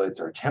regulates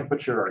our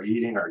temperature, our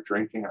eating, our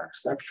drinking, our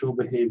sexual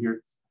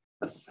behavior,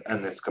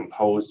 and it's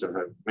composed of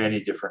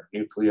many different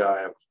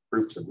nuclei of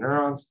groups of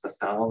neurons. The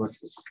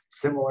thalamus is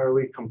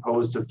similarly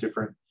composed of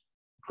different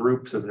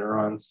groups of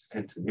neurons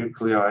into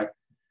nuclei,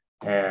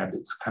 and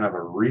it's kind of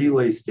a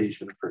relay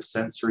station for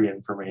sensory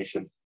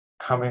information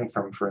coming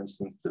from, for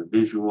instance, the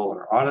visual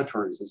or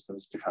auditory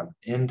systems to come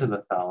into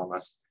the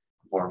thalamus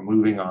before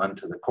moving on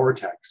to the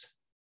cortex.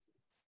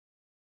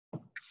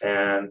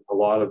 And a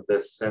lot of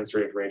this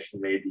sensory information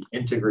may be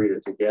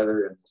integrated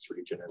together in this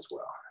region as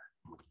well.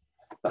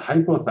 The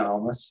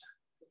hypothalamus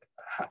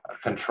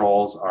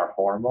controls our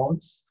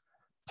hormones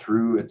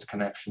through its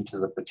connection to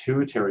the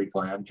pituitary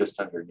gland just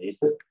underneath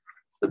it,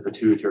 the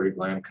pituitary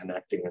gland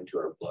connecting into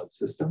our blood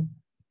system.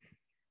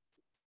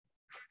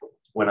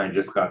 When I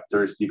just got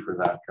thirsty for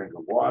that drink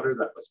of water,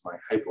 that was my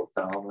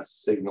hypothalamus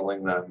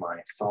signaling that my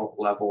salt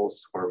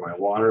levels or my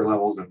water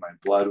levels in my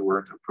blood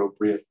weren't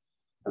appropriate,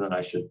 and then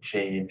I should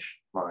change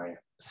my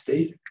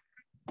state.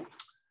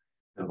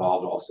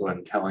 Involved also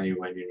in telling you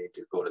when you need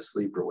to go to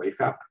sleep or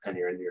wake up, and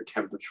you're in your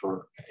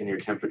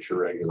temperature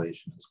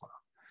regulation as well.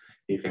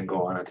 You can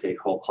go on and take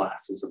whole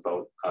classes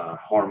about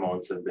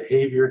hormones and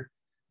behavior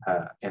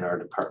in our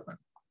department.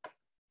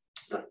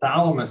 The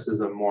thalamus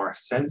is a more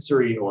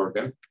sensory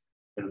organ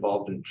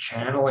involved in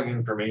channeling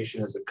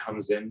information as it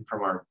comes in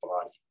from our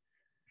body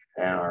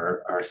and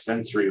our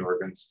sensory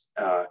organs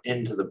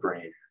into the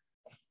brain.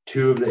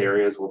 Two of the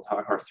areas we'll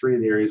talk, or three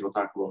of the areas we'll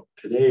talk about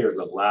today are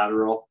the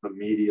lateral, the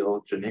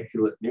medial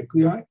geniculate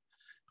nuclei.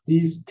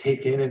 These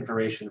take in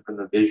information from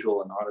the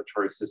visual and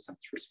auditory systems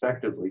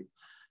respectively,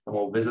 and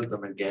we'll visit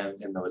them again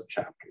in those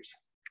chapters.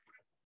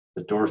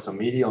 The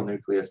dorsomedial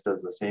nucleus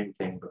does the same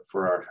thing, but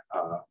for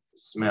our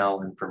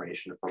smell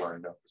information from our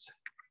nose.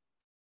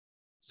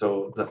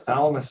 So the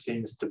thalamus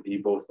seems to be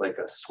both like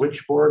a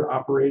switchboard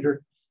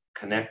operator,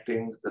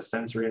 connecting the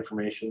sensory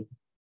information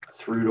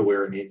through to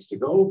where it needs to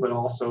go, but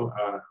also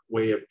a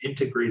way of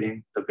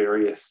integrating the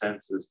various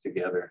senses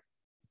together.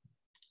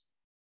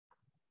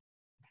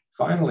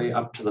 Finally,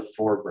 up to the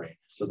forebrain.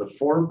 So the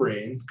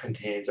forebrain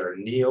contains our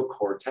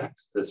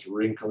neocortex, this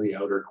wrinkly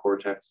outer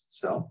cortex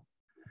itself,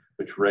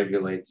 which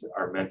regulates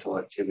our mental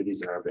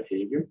activities and our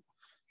behavior.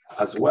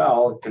 As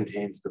well, it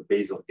contains the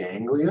basal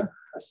ganglia,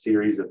 a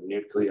series of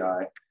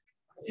nuclei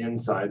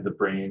inside the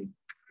brain,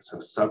 so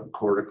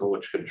subcortical,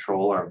 which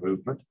control our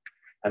movement,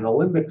 and the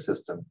limbic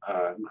system,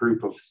 a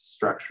group of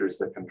structures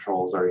that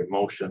controls our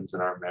emotions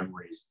and our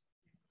memories.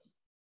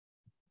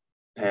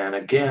 And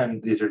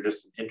again, these are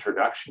just an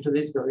introduction to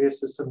these various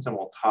systems, and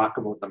we'll talk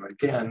about them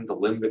again, the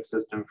limbic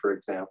system, for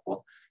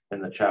example,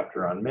 in the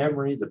chapter on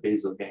memory, the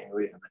basal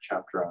ganglia, and the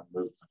chapter on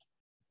movement.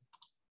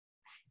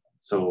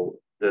 So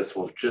this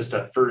will just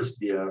at first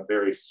be a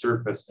very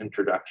surface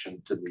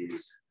introduction to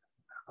these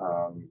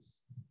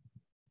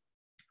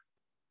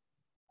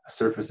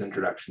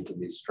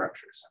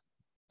structures.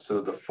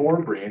 So the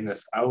forebrain,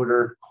 this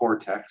outer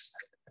cortex,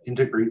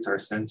 integrates our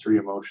sensory,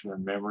 emotion,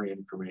 and memory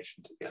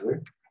information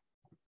together.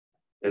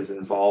 It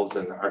involves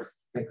in our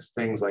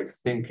things like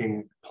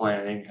thinking,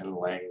 planning, and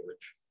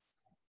language.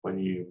 When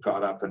you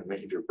got up and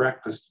made your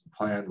breakfast and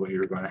planned what you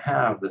were going to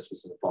have, this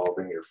was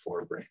involving your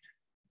forebrain.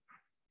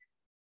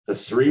 The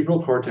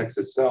cerebral cortex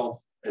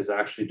itself is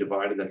actually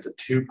divided into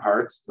two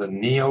parts. The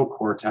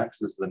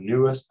neocortex is the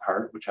newest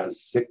part, which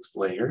has 6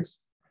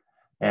 layers.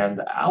 And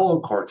the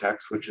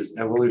allocortex, which is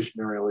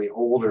evolutionarily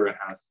older and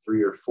has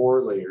 3 or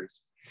 4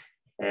 layers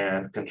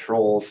and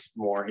controls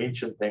more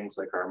ancient things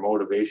like our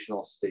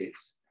motivational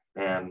states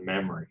and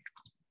memory.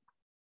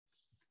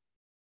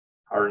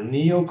 Our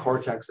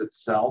neocortex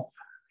itself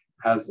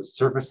has a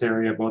surface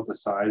area about the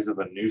size of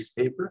a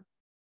newspaper.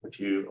 If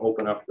you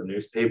open up the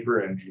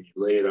newspaper and you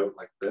lay it out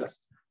like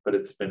this, but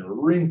it's been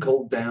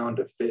wrinkled down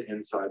to fit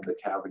inside the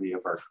cavity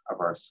of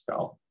our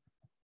skull.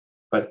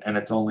 And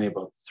it's only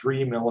about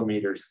 3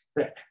 millimeters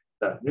thick,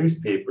 that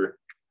newspaper,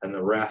 and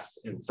the rest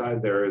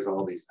inside there is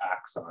all these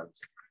axons.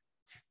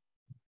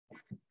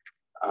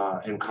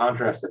 In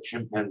contrast, a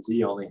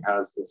chimpanzee only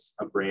has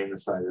a brain the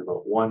size of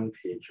about 1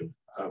 page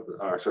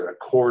or sort of a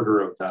quarter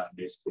of that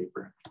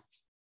newspaper.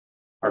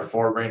 Our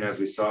forebrain, as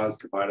we saw, is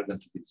divided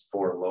into these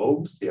 4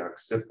 lobes, the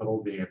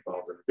occipital being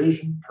involved in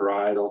vision,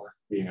 parietal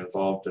being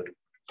involved in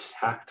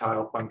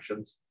tactile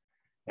functions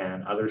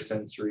and other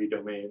sensory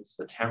domains,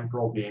 the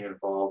temporal being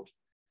involved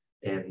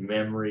in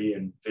memory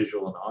and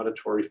visual and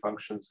auditory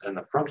functions, and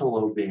the frontal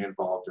lobe being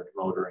involved in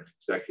motor and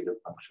executive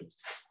functions.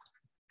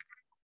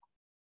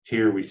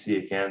 Here we see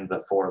again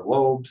the 4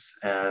 lobes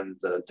and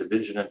the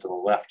division into the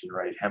left and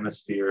right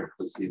hemisphere.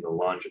 We see the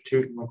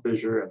longitudinal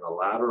fissure and the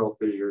lateral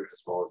fissure,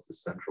 as well as the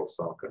central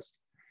sulcus.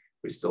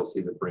 We still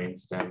see the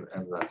brainstem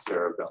and the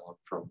cerebellum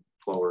from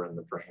lower in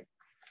the brain.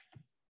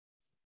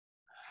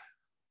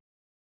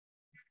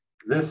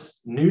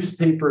 This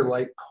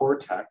newspaper-like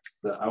cortex,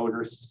 the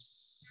outer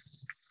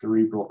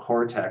cerebral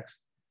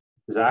cortex,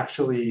 is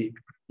actually,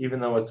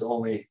 even though it's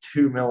only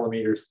 2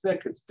 millimeters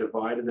thick, it's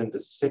divided into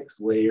 6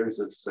 layers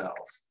of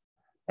cells.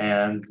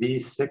 And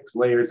these 6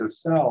 layers of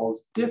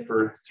cells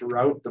differ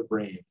throughout the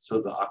brain.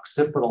 So the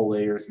occipital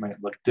layers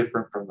might look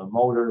different from the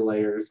motor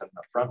layers and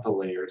the frontal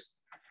layers.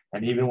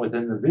 And even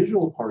within the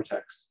visual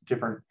cortex,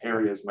 different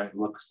areas might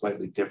look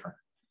slightly different.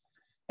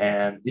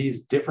 And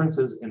these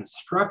differences in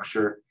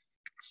structure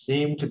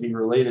seem to be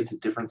related to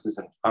differences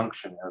in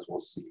function, as we'll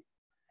see.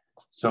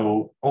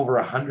 So over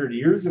 100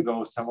 years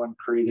ago, someone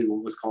created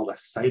what was called a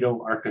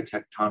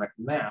cytoarchitectonic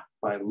map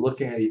by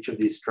looking at each of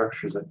these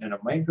structures in a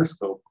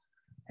microscope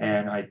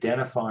and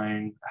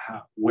identifying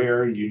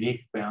where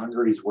unique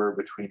boundaries were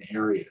between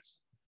areas.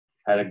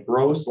 At a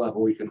gross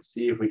level, we can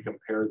see if we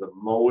compare the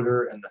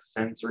motor and the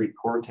sensory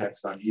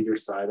cortex on either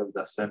side of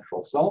the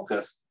central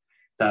sulcus,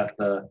 that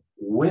the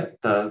width,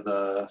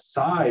 the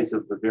size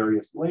of the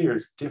various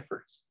layers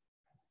differs.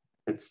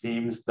 It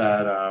seems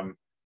that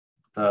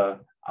the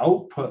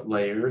output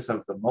layers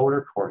of the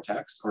motor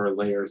cortex, or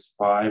layers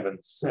 5 and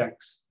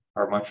 6,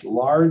 are much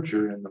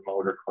larger in the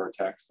motor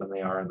cortex than they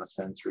are in the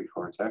sensory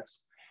cortex,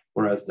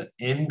 whereas the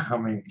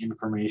incoming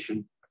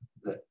information,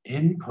 the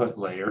input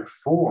layer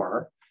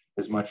 4,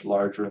 is much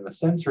larger in the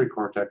sensory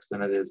cortex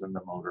than it is in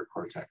the motor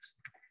cortex,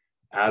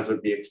 as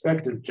would be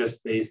expected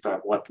just based off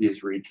what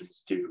these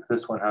regions do.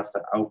 This one has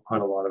to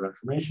output a lot of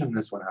information,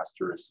 this one has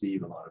to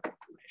receive a lot of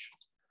information.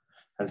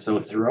 And so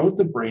throughout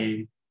the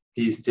brain,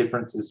 these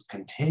differences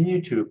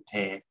continue to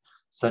obtain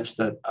such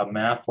that a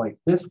map like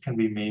this can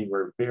be made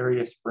where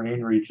various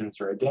brain regions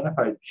are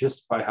identified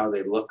just by how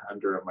they look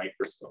under a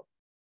microscope.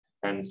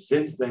 And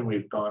since then,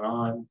 we've gone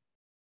on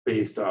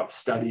based off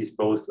studies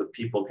both of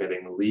people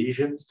getting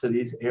lesions to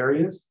these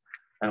areas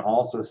and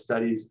also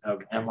studies of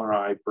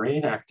MRI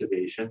brain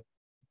activation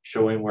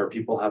showing where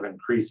people have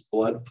increased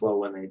blood flow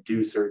when they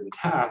do certain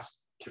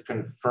tasks to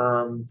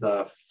confirm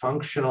the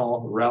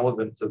functional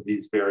relevance of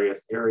these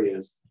various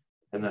areas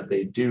and that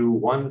they do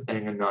one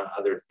thing and not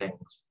other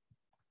things.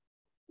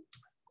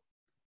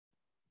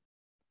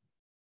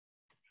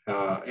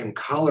 In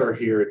color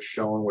here, it's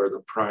shown where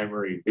the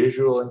primary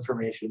visual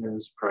information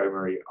is,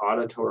 primary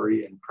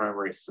auditory and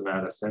primary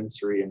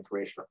somatosensory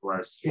information from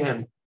our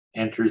skin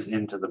enters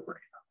into the brain.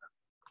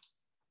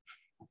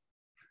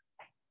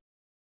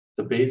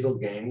 The basal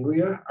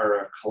ganglia are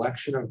a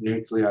collection of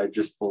nuclei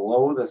just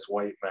below this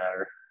white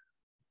matter.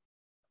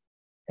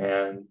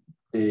 And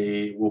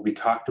they will be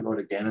talked about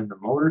again in the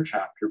motor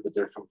chapter, but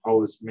they're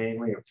composed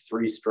mainly of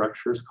 3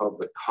 structures called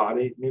the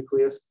caudate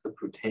nucleus, the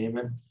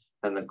putamen,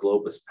 and the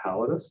globus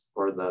pallidus,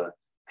 or the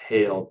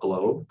pale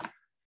globe.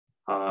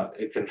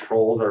 It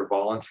controls our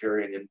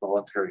voluntary and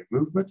involuntary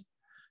movement,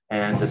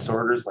 and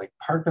disorders like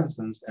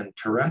Parkinson's and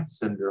Tourette's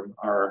syndrome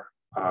are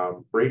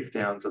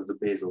breakdowns of the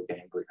basal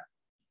ganglia.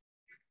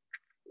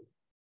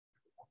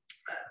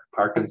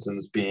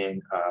 Parkinson's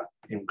being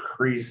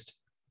increased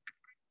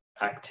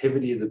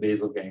activity of the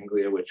basal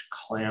ganglia, which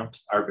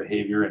clamps our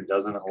behavior and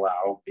doesn't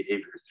allow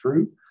behavior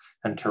through,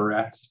 and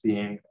Tourette's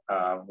being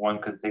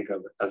one could think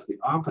of as the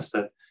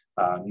opposite,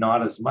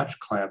 not as much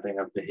clamping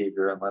of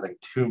behavior and letting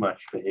too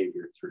much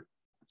behavior through.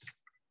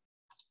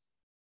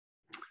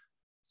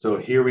 So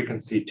here we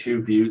can see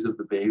 2 views of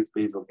the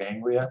basal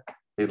ganglia.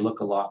 They look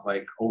a lot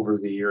like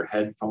over-the-ear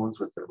headphones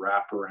with the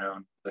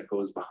wraparound that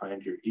goes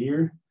behind your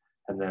ear,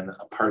 and then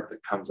a part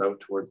that comes out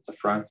towards the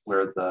front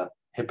where the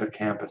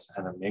hippocampus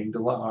and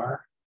amygdala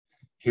are.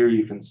 Here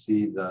you can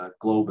see the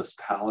globus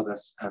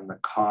pallidus and the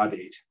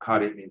caudate.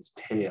 Caudate means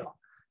tail.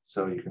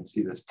 So you can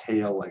see this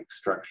tail-like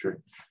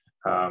structure.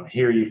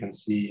 Here you can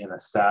see in a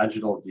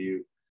sagittal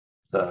view,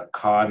 the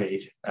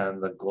caudate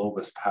and the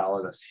globus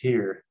pallidus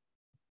here,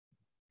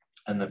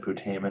 and the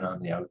putamen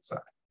on the outside.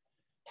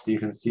 So you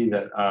can see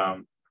that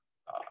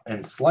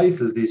in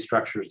slices, these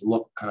structures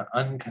look kind of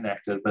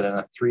unconnected, but in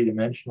a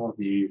 3-dimensional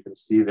view, you can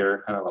see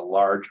they're kind of a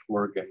large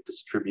organ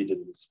distributed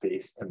in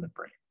space in the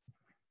brain.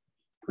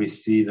 We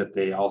see that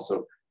they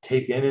also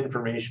take in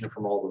information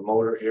from all the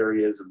motor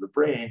areas of the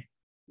brain,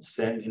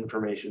 send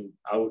information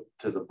out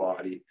to the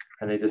body,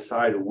 and they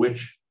decide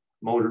which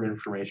motor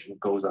information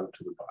goes out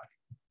to the body.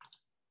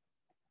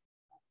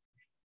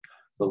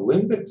 The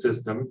limbic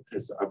system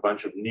is a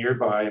bunch of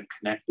nearby and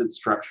connected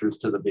structures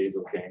to the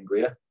basal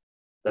ganglia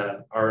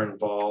that are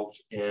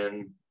involved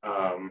in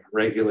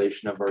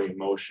regulation of our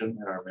emotion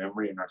and our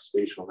memory and our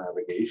spatial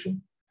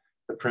navigation.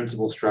 The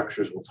principal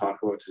structures we'll talk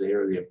about today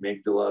are the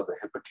amygdala, the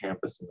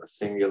hippocampus, and the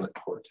cingulate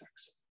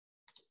cortex.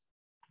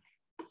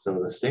 So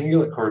the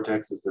cingulate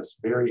cortex is this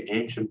very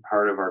ancient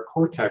part of our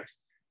cortex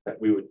that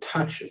we would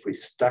touch if we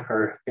stuck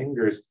our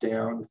fingers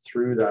down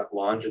through that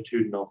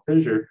longitudinal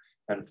fissure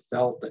and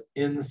felt the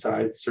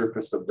inside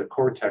surface of the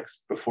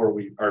cortex before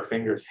our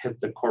fingers hit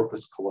the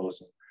corpus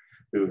callosum.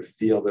 We would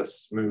feel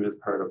this smooth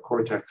part of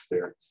cortex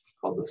there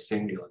called the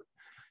cingulate.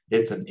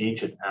 It's an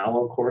ancient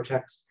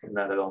allocortex in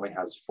that it only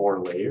has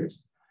 4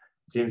 layers.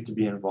 It seems to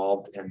be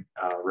involved in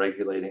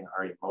regulating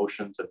our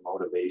emotions and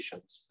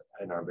motivations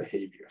and our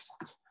behaviors.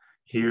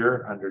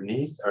 Here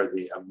underneath are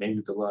the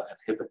amygdala and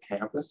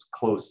hippocampus,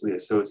 closely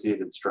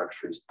associated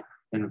structures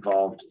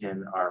involved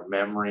in our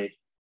memory.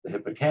 The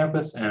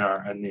hippocampus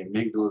and the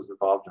amygdala is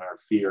involved in our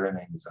fear and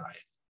anxiety.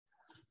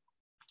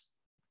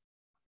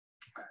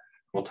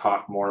 we'll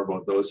talk more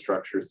about those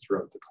structures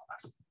throughout the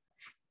class.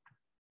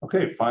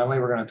 Okay, finally,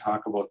 we're going to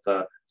talk about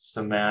the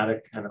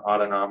somatic and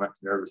autonomic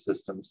nervous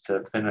systems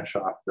to finish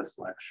off this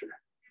lecture.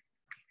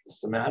 The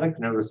somatic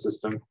nervous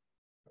system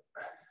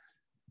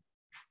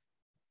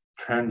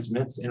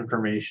transmits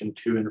information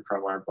to and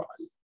from our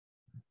body,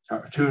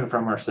 to and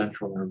from our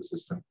central nervous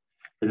system.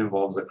 It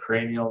involves the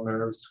cranial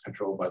nerves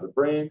controlled by the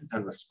brain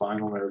and the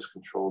spinal nerves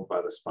controlled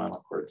by the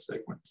spinal cord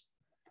segments.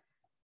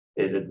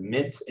 It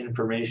admits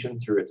information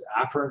through its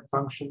afferent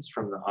functions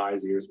from the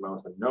eyes, ears,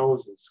 mouth, and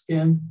nose and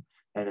skin,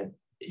 and it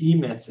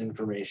emits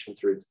information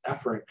through its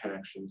efferent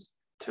connections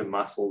to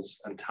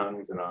muscles and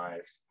tongues and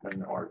eyes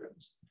and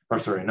organs. Or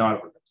sorry,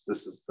 not organs.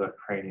 This is the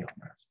cranial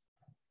nerves.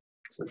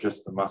 So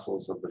just the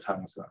muscles of the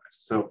tongues and eyes.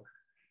 So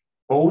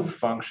both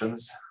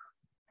functions.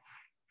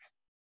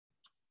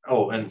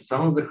 Oh, and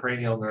some of the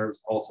cranial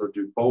nerves also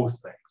do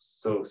both things.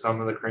 So some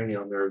of the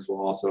cranial nerves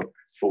will also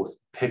both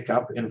pick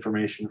up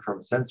information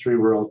from sensory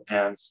world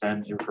and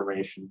send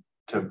information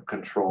to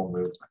control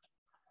movement.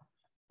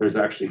 There's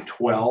actually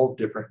 12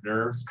 different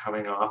nerves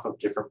coming off of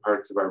different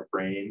parts of our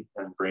brain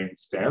and brain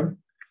stem,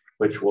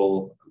 which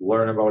we'll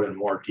learn about in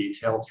more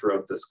detail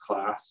throughout this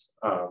class.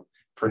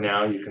 For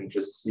now, you can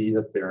just see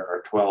that there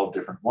are 12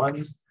 different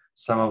ones.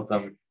 Some of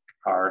them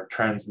are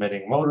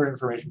transmitting motor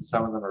information,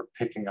 some of them are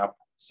picking up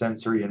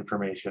sensory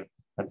information,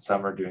 and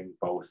some are doing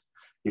both.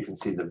 You can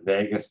see the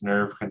vagus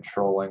nerve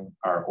controlling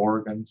our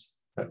organs,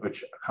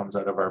 which comes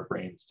out of our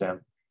brain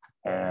stem,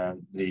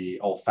 and the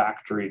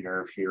olfactory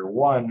nerve here,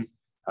 one,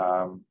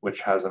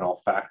 which has an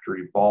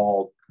olfactory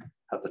bulb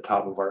at the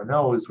top of our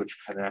nose, which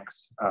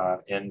connects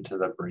into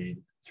the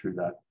brain through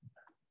that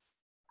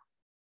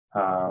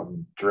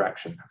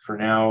direction. For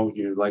now,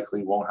 you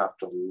likely won't have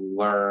to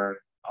learn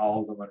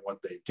all of them and what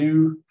they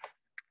do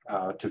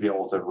to be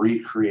able to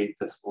recreate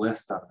this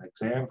list on an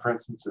exam, for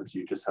instance, since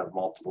you just have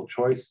multiple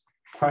choice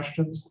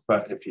questions.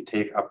 But if you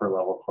take upper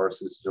level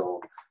courses,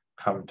 you'll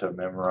come to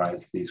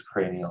memorize these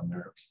cranial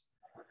nerves.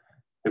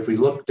 If we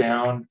look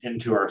down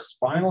into our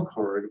spinal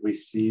cord, we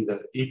see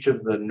that each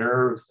of the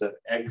nerves that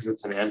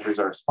exits and enters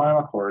our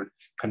spinal cord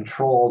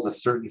controls a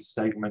certain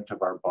segment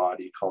of our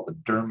body called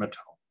the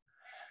dermatome.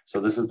 So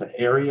this is the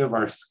area of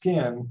our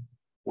skin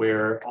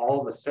where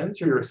all the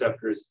sensory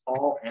receptors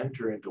all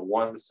enter into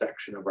one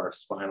section of our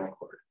spinal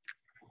cord.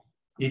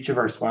 Each of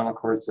our spinal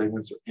cord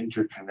segments are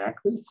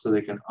interconnected so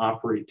they can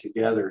operate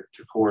together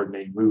to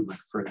coordinate movement.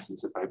 For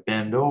instance, if I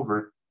bend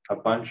over, a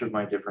bunch of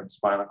my different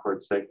spinal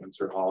cord segments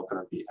are all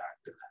going to be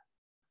active.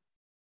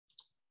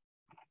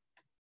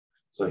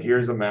 So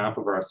here's a map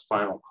of our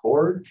spinal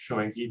cord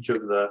showing each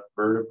of the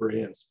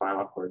vertebrae and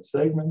spinal cord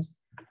segments.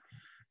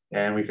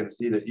 And we can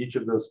see that each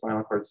of those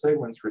spinal cord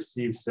segments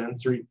receives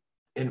sensory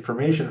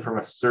information from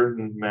a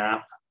certain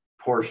map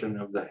portion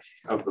of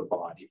the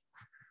body.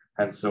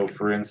 And so,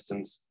 for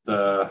instance,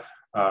 your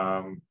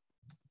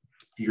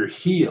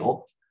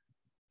heel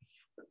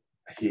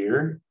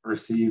here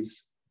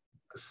receives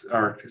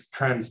or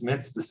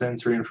transmits the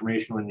sensory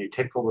information when you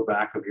tickle the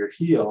back of your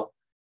heel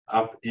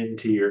up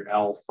into your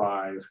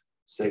L5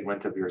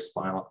 segment of your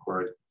spinal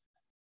cord.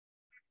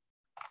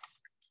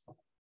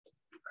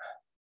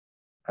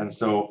 And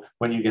so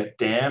when you get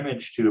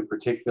damage to a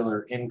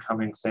particular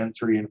incoming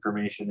sensory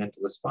information into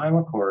the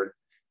spinal cord,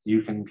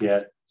 you can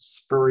get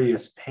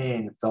spurious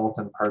pain felt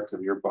in parts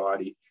of your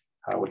body,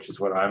 which is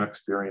what I'm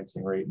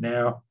experiencing right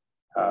now.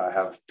 I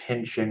have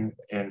pinching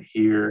in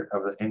here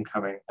of the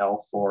incoming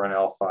L4 and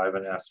L5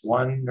 and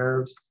S1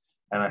 nerves,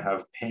 and I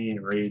have pain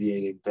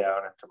radiating down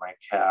into my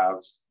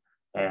calves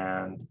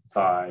and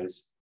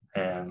thighs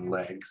and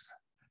legs.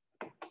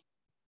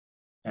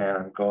 And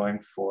I'm going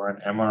for an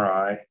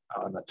MRI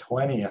on the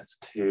 20th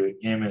to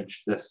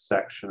image this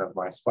section of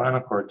my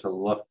spinal cord to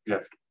look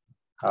if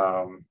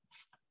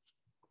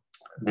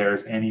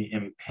there's any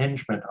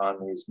impingement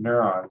on these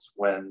neurons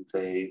when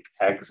they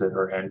exit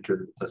or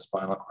enter the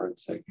spinal cord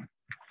segment.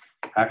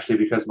 Actually,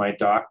 because my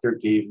doctor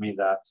gave me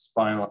that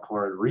spinal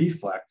cord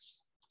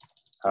reflex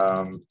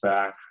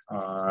back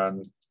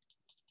on,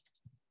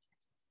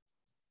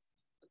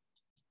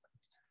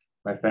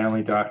 my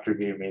family doctor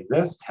gave me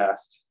this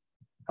test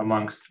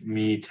amongst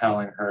me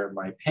telling her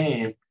my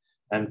pain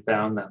and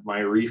found that my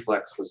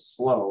reflex was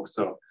slow.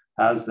 So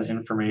as the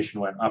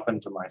information went up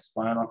into my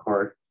spinal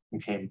cord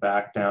and came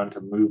back down to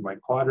move my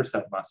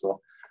quadricep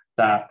muscle,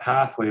 that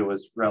pathway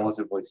was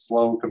relatively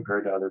slow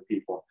compared to other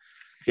people,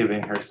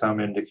 giving her some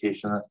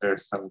indication that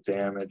there's some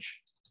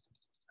damage,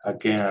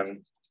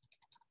 again,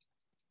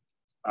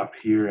 up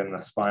here in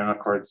the spinal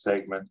cord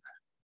segment,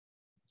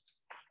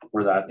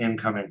 where that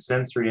incoming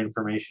sensory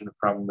information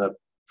from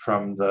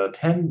the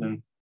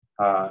tendon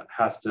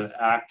has to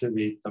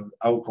activate the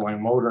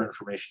outgoing motor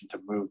information to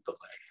move the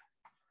leg.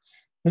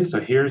 Okay,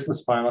 so here's the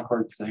spinal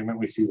cord segment.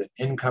 We see the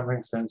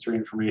incoming sensory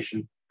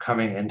information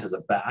coming into the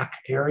back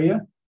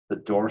area, the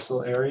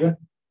dorsal area.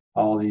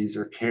 All these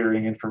are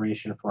carrying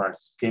information from our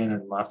skin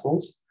and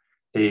muscles.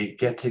 They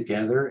get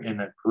together in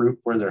a group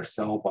where their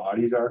cell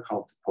bodies are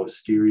called the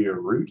posterior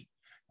root.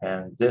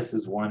 And this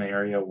is one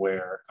area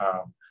where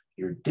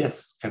your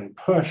discs can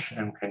push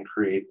and can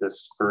create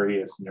this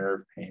spurious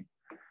nerve pain.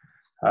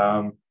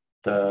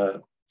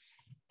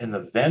 In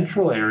the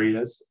ventral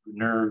areas,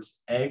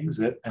 nerves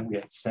exit and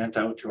get sent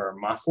out to our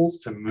muscles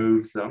to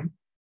move them.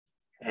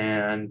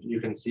 And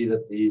you can see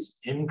that these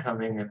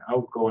incoming and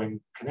outgoing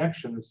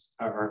connections,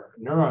 or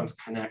neurons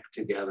connect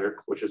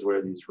together, which is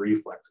where these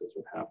reflexes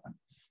would happen.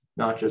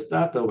 Not just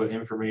that though, but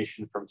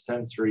information from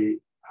sensory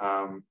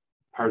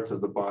parts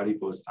of the body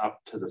goes up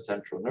to the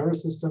central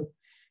nervous system,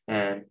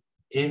 and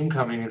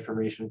incoming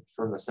information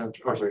from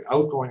the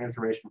outgoing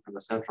information from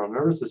the central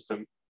nervous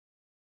system,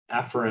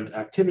 afferent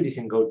activity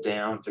can go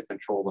down to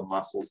control the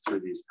muscles through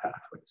these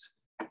pathways.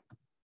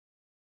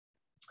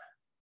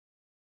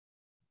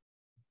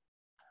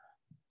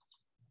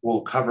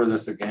 We'll cover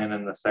this again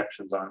in the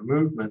sections on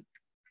movement,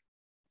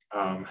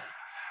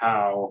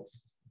 how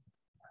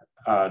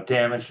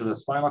damage to the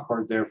spinal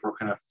cord therefore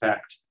can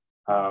affect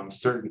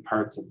certain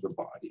parts of the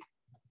body.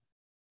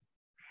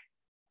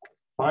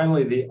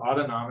 Finally, the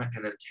autonomic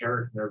and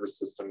enteric nervous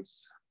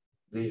systems.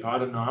 The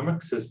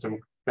autonomic system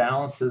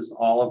balances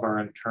all of our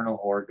internal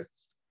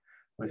organs.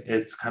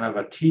 It's kind of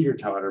a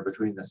teeter-totter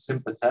between the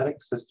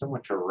sympathetic system,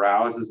 which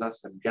arouses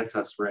us and gets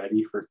us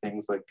ready for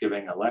things like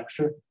giving a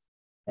lecture,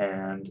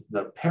 and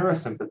the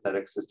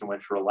parasympathetic system,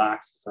 which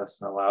relaxes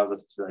us and allows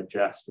us to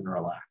digest and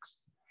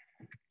relax.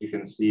 You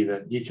can see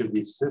that each of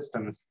these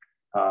systems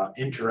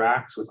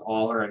interacts with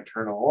all our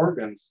internal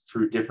organs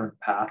through different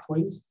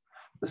pathways.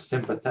 The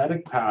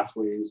sympathetic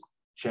pathways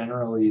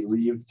generally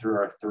leave through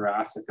our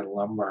thoracic and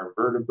lumbar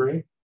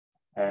vertebrae,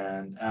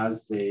 and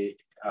as they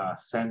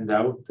send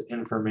out the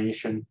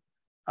information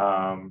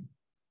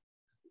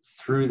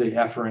through the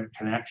efferent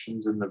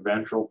connections in the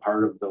ventral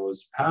part of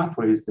those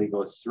pathways, they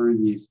go through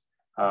these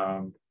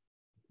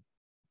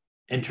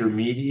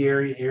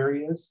intermediary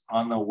areas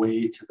on the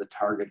way to the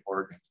target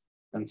organ.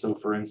 And so,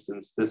 for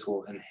instance, this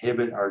will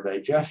inhibit our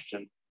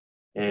digestion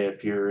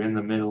if you're in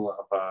the middle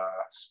of a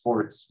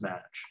sports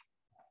match.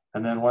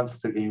 And then once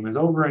the game is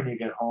over and you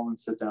get home and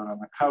sit down on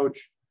the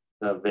couch,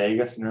 the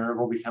vagus nerve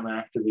will become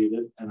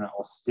activated, and that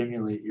will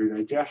stimulate your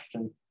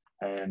digestion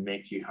and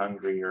make you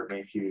hungry, or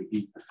make you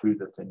eat the food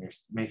that's in your,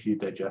 make you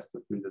digest the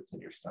food that's in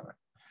your stomach.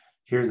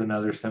 Here's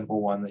another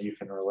simple one that you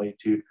can relate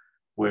to,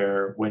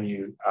 where when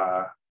you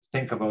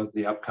think about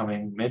the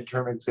upcoming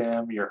midterm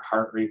exam, your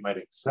heart rate might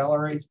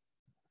accelerate.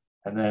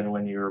 And then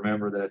when you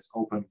remember that it's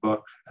open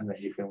book and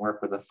that you can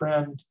work with a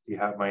friend, you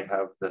might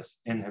have this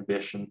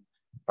inhibition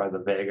by the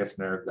vagus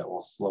nerve that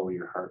will slow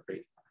your heart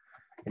rate.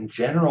 In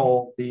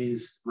general,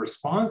 these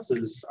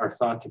responses are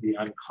thought to be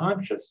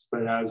unconscious,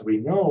 but as we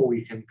know,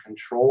 we can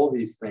control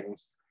these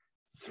things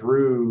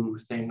through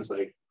things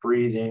like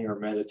breathing or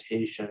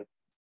meditation,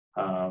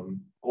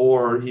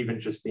 or even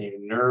just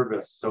being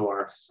nervous. So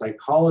our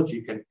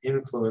psychology can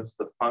influence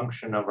the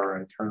function of our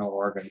internal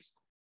organs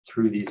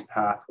through these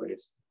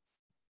pathways.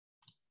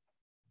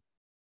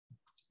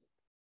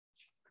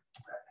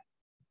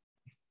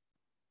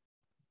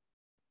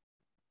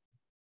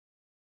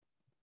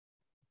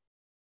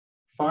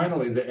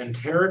 Finally, the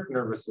enteric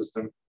nervous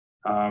system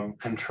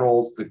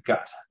controls the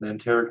gut. The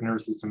enteric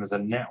nervous system is a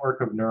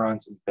network of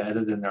neurons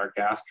embedded in our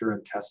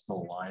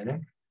gastrointestinal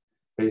lining.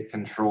 It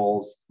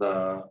controls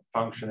the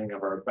functioning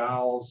of our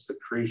bowels,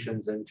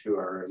 secretions into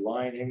our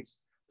linings,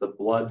 the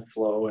blood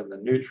flow, and the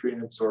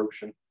nutrient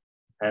absorption.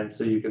 And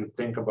so you can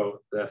think about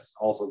this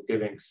also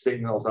giving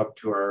signals up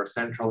to our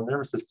central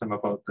nervous system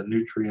about the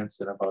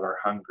nutrients and about our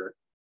hunger.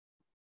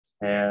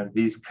 And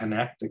these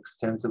connect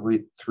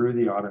extensively through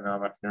the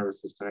autonomic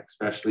nervous system,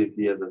 especially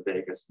via the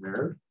vagus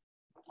nerve.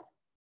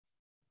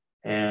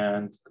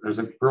 And there's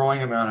a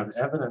growing amount of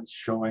evidence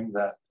showing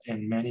that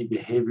in many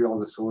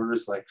behavioral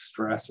disorders like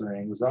stress or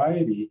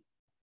anxiety,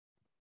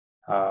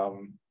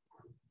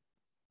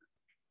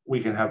 we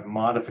can have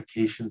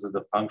modifications of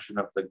the function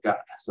of the gut.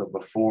 So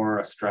before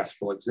a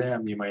stressful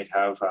exam, you might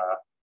have an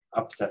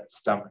upset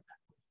stomach.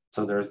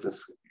 So there's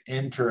this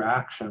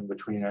interaction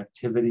between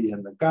activity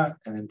in the gut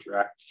and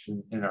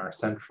interaction in our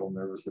central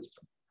nervous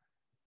system.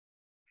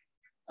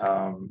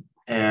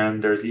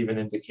 And there's even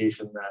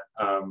indication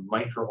that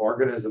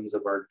microorganisms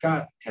of our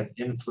gut can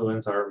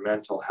influence our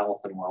mental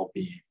health and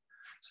well-being.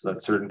 So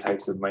that certain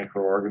types of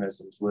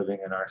microorganisms living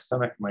in our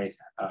stomach might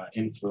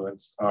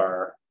influence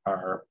our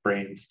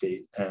brain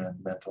state and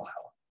mental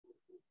health.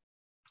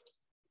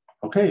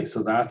 Okay,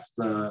 so that's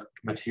the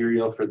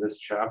material for this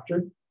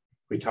chapter.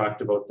 We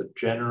talked about the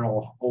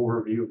general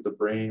overview of the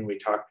brain. We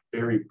talked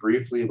very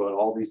briefly about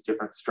all these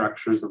different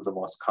structures of the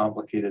most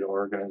complicated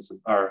organism,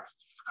 or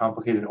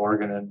complicated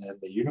organ in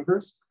the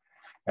universe.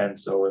 And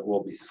so it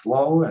will be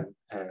slow, and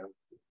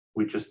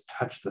we just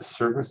touch the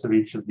surface of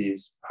each of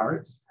these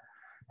parts.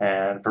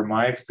 And from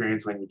my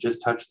experience, when you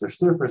just touch the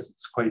surface,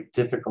 it's quite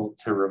difficult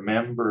to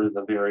remember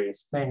the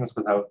various things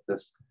without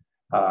this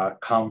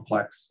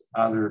complex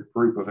other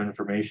group of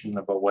information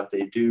about what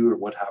they do or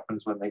what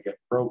happens when they get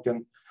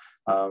broken.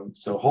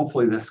 So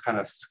hopefully this kind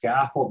of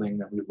scaffolding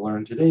that we've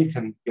learned today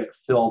can get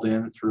filled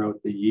in throughout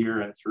the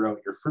year and throughout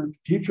your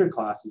future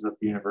classes at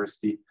the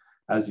university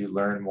as you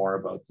learn more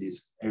about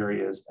these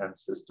areas and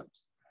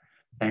systems.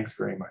 Thanks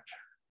very much.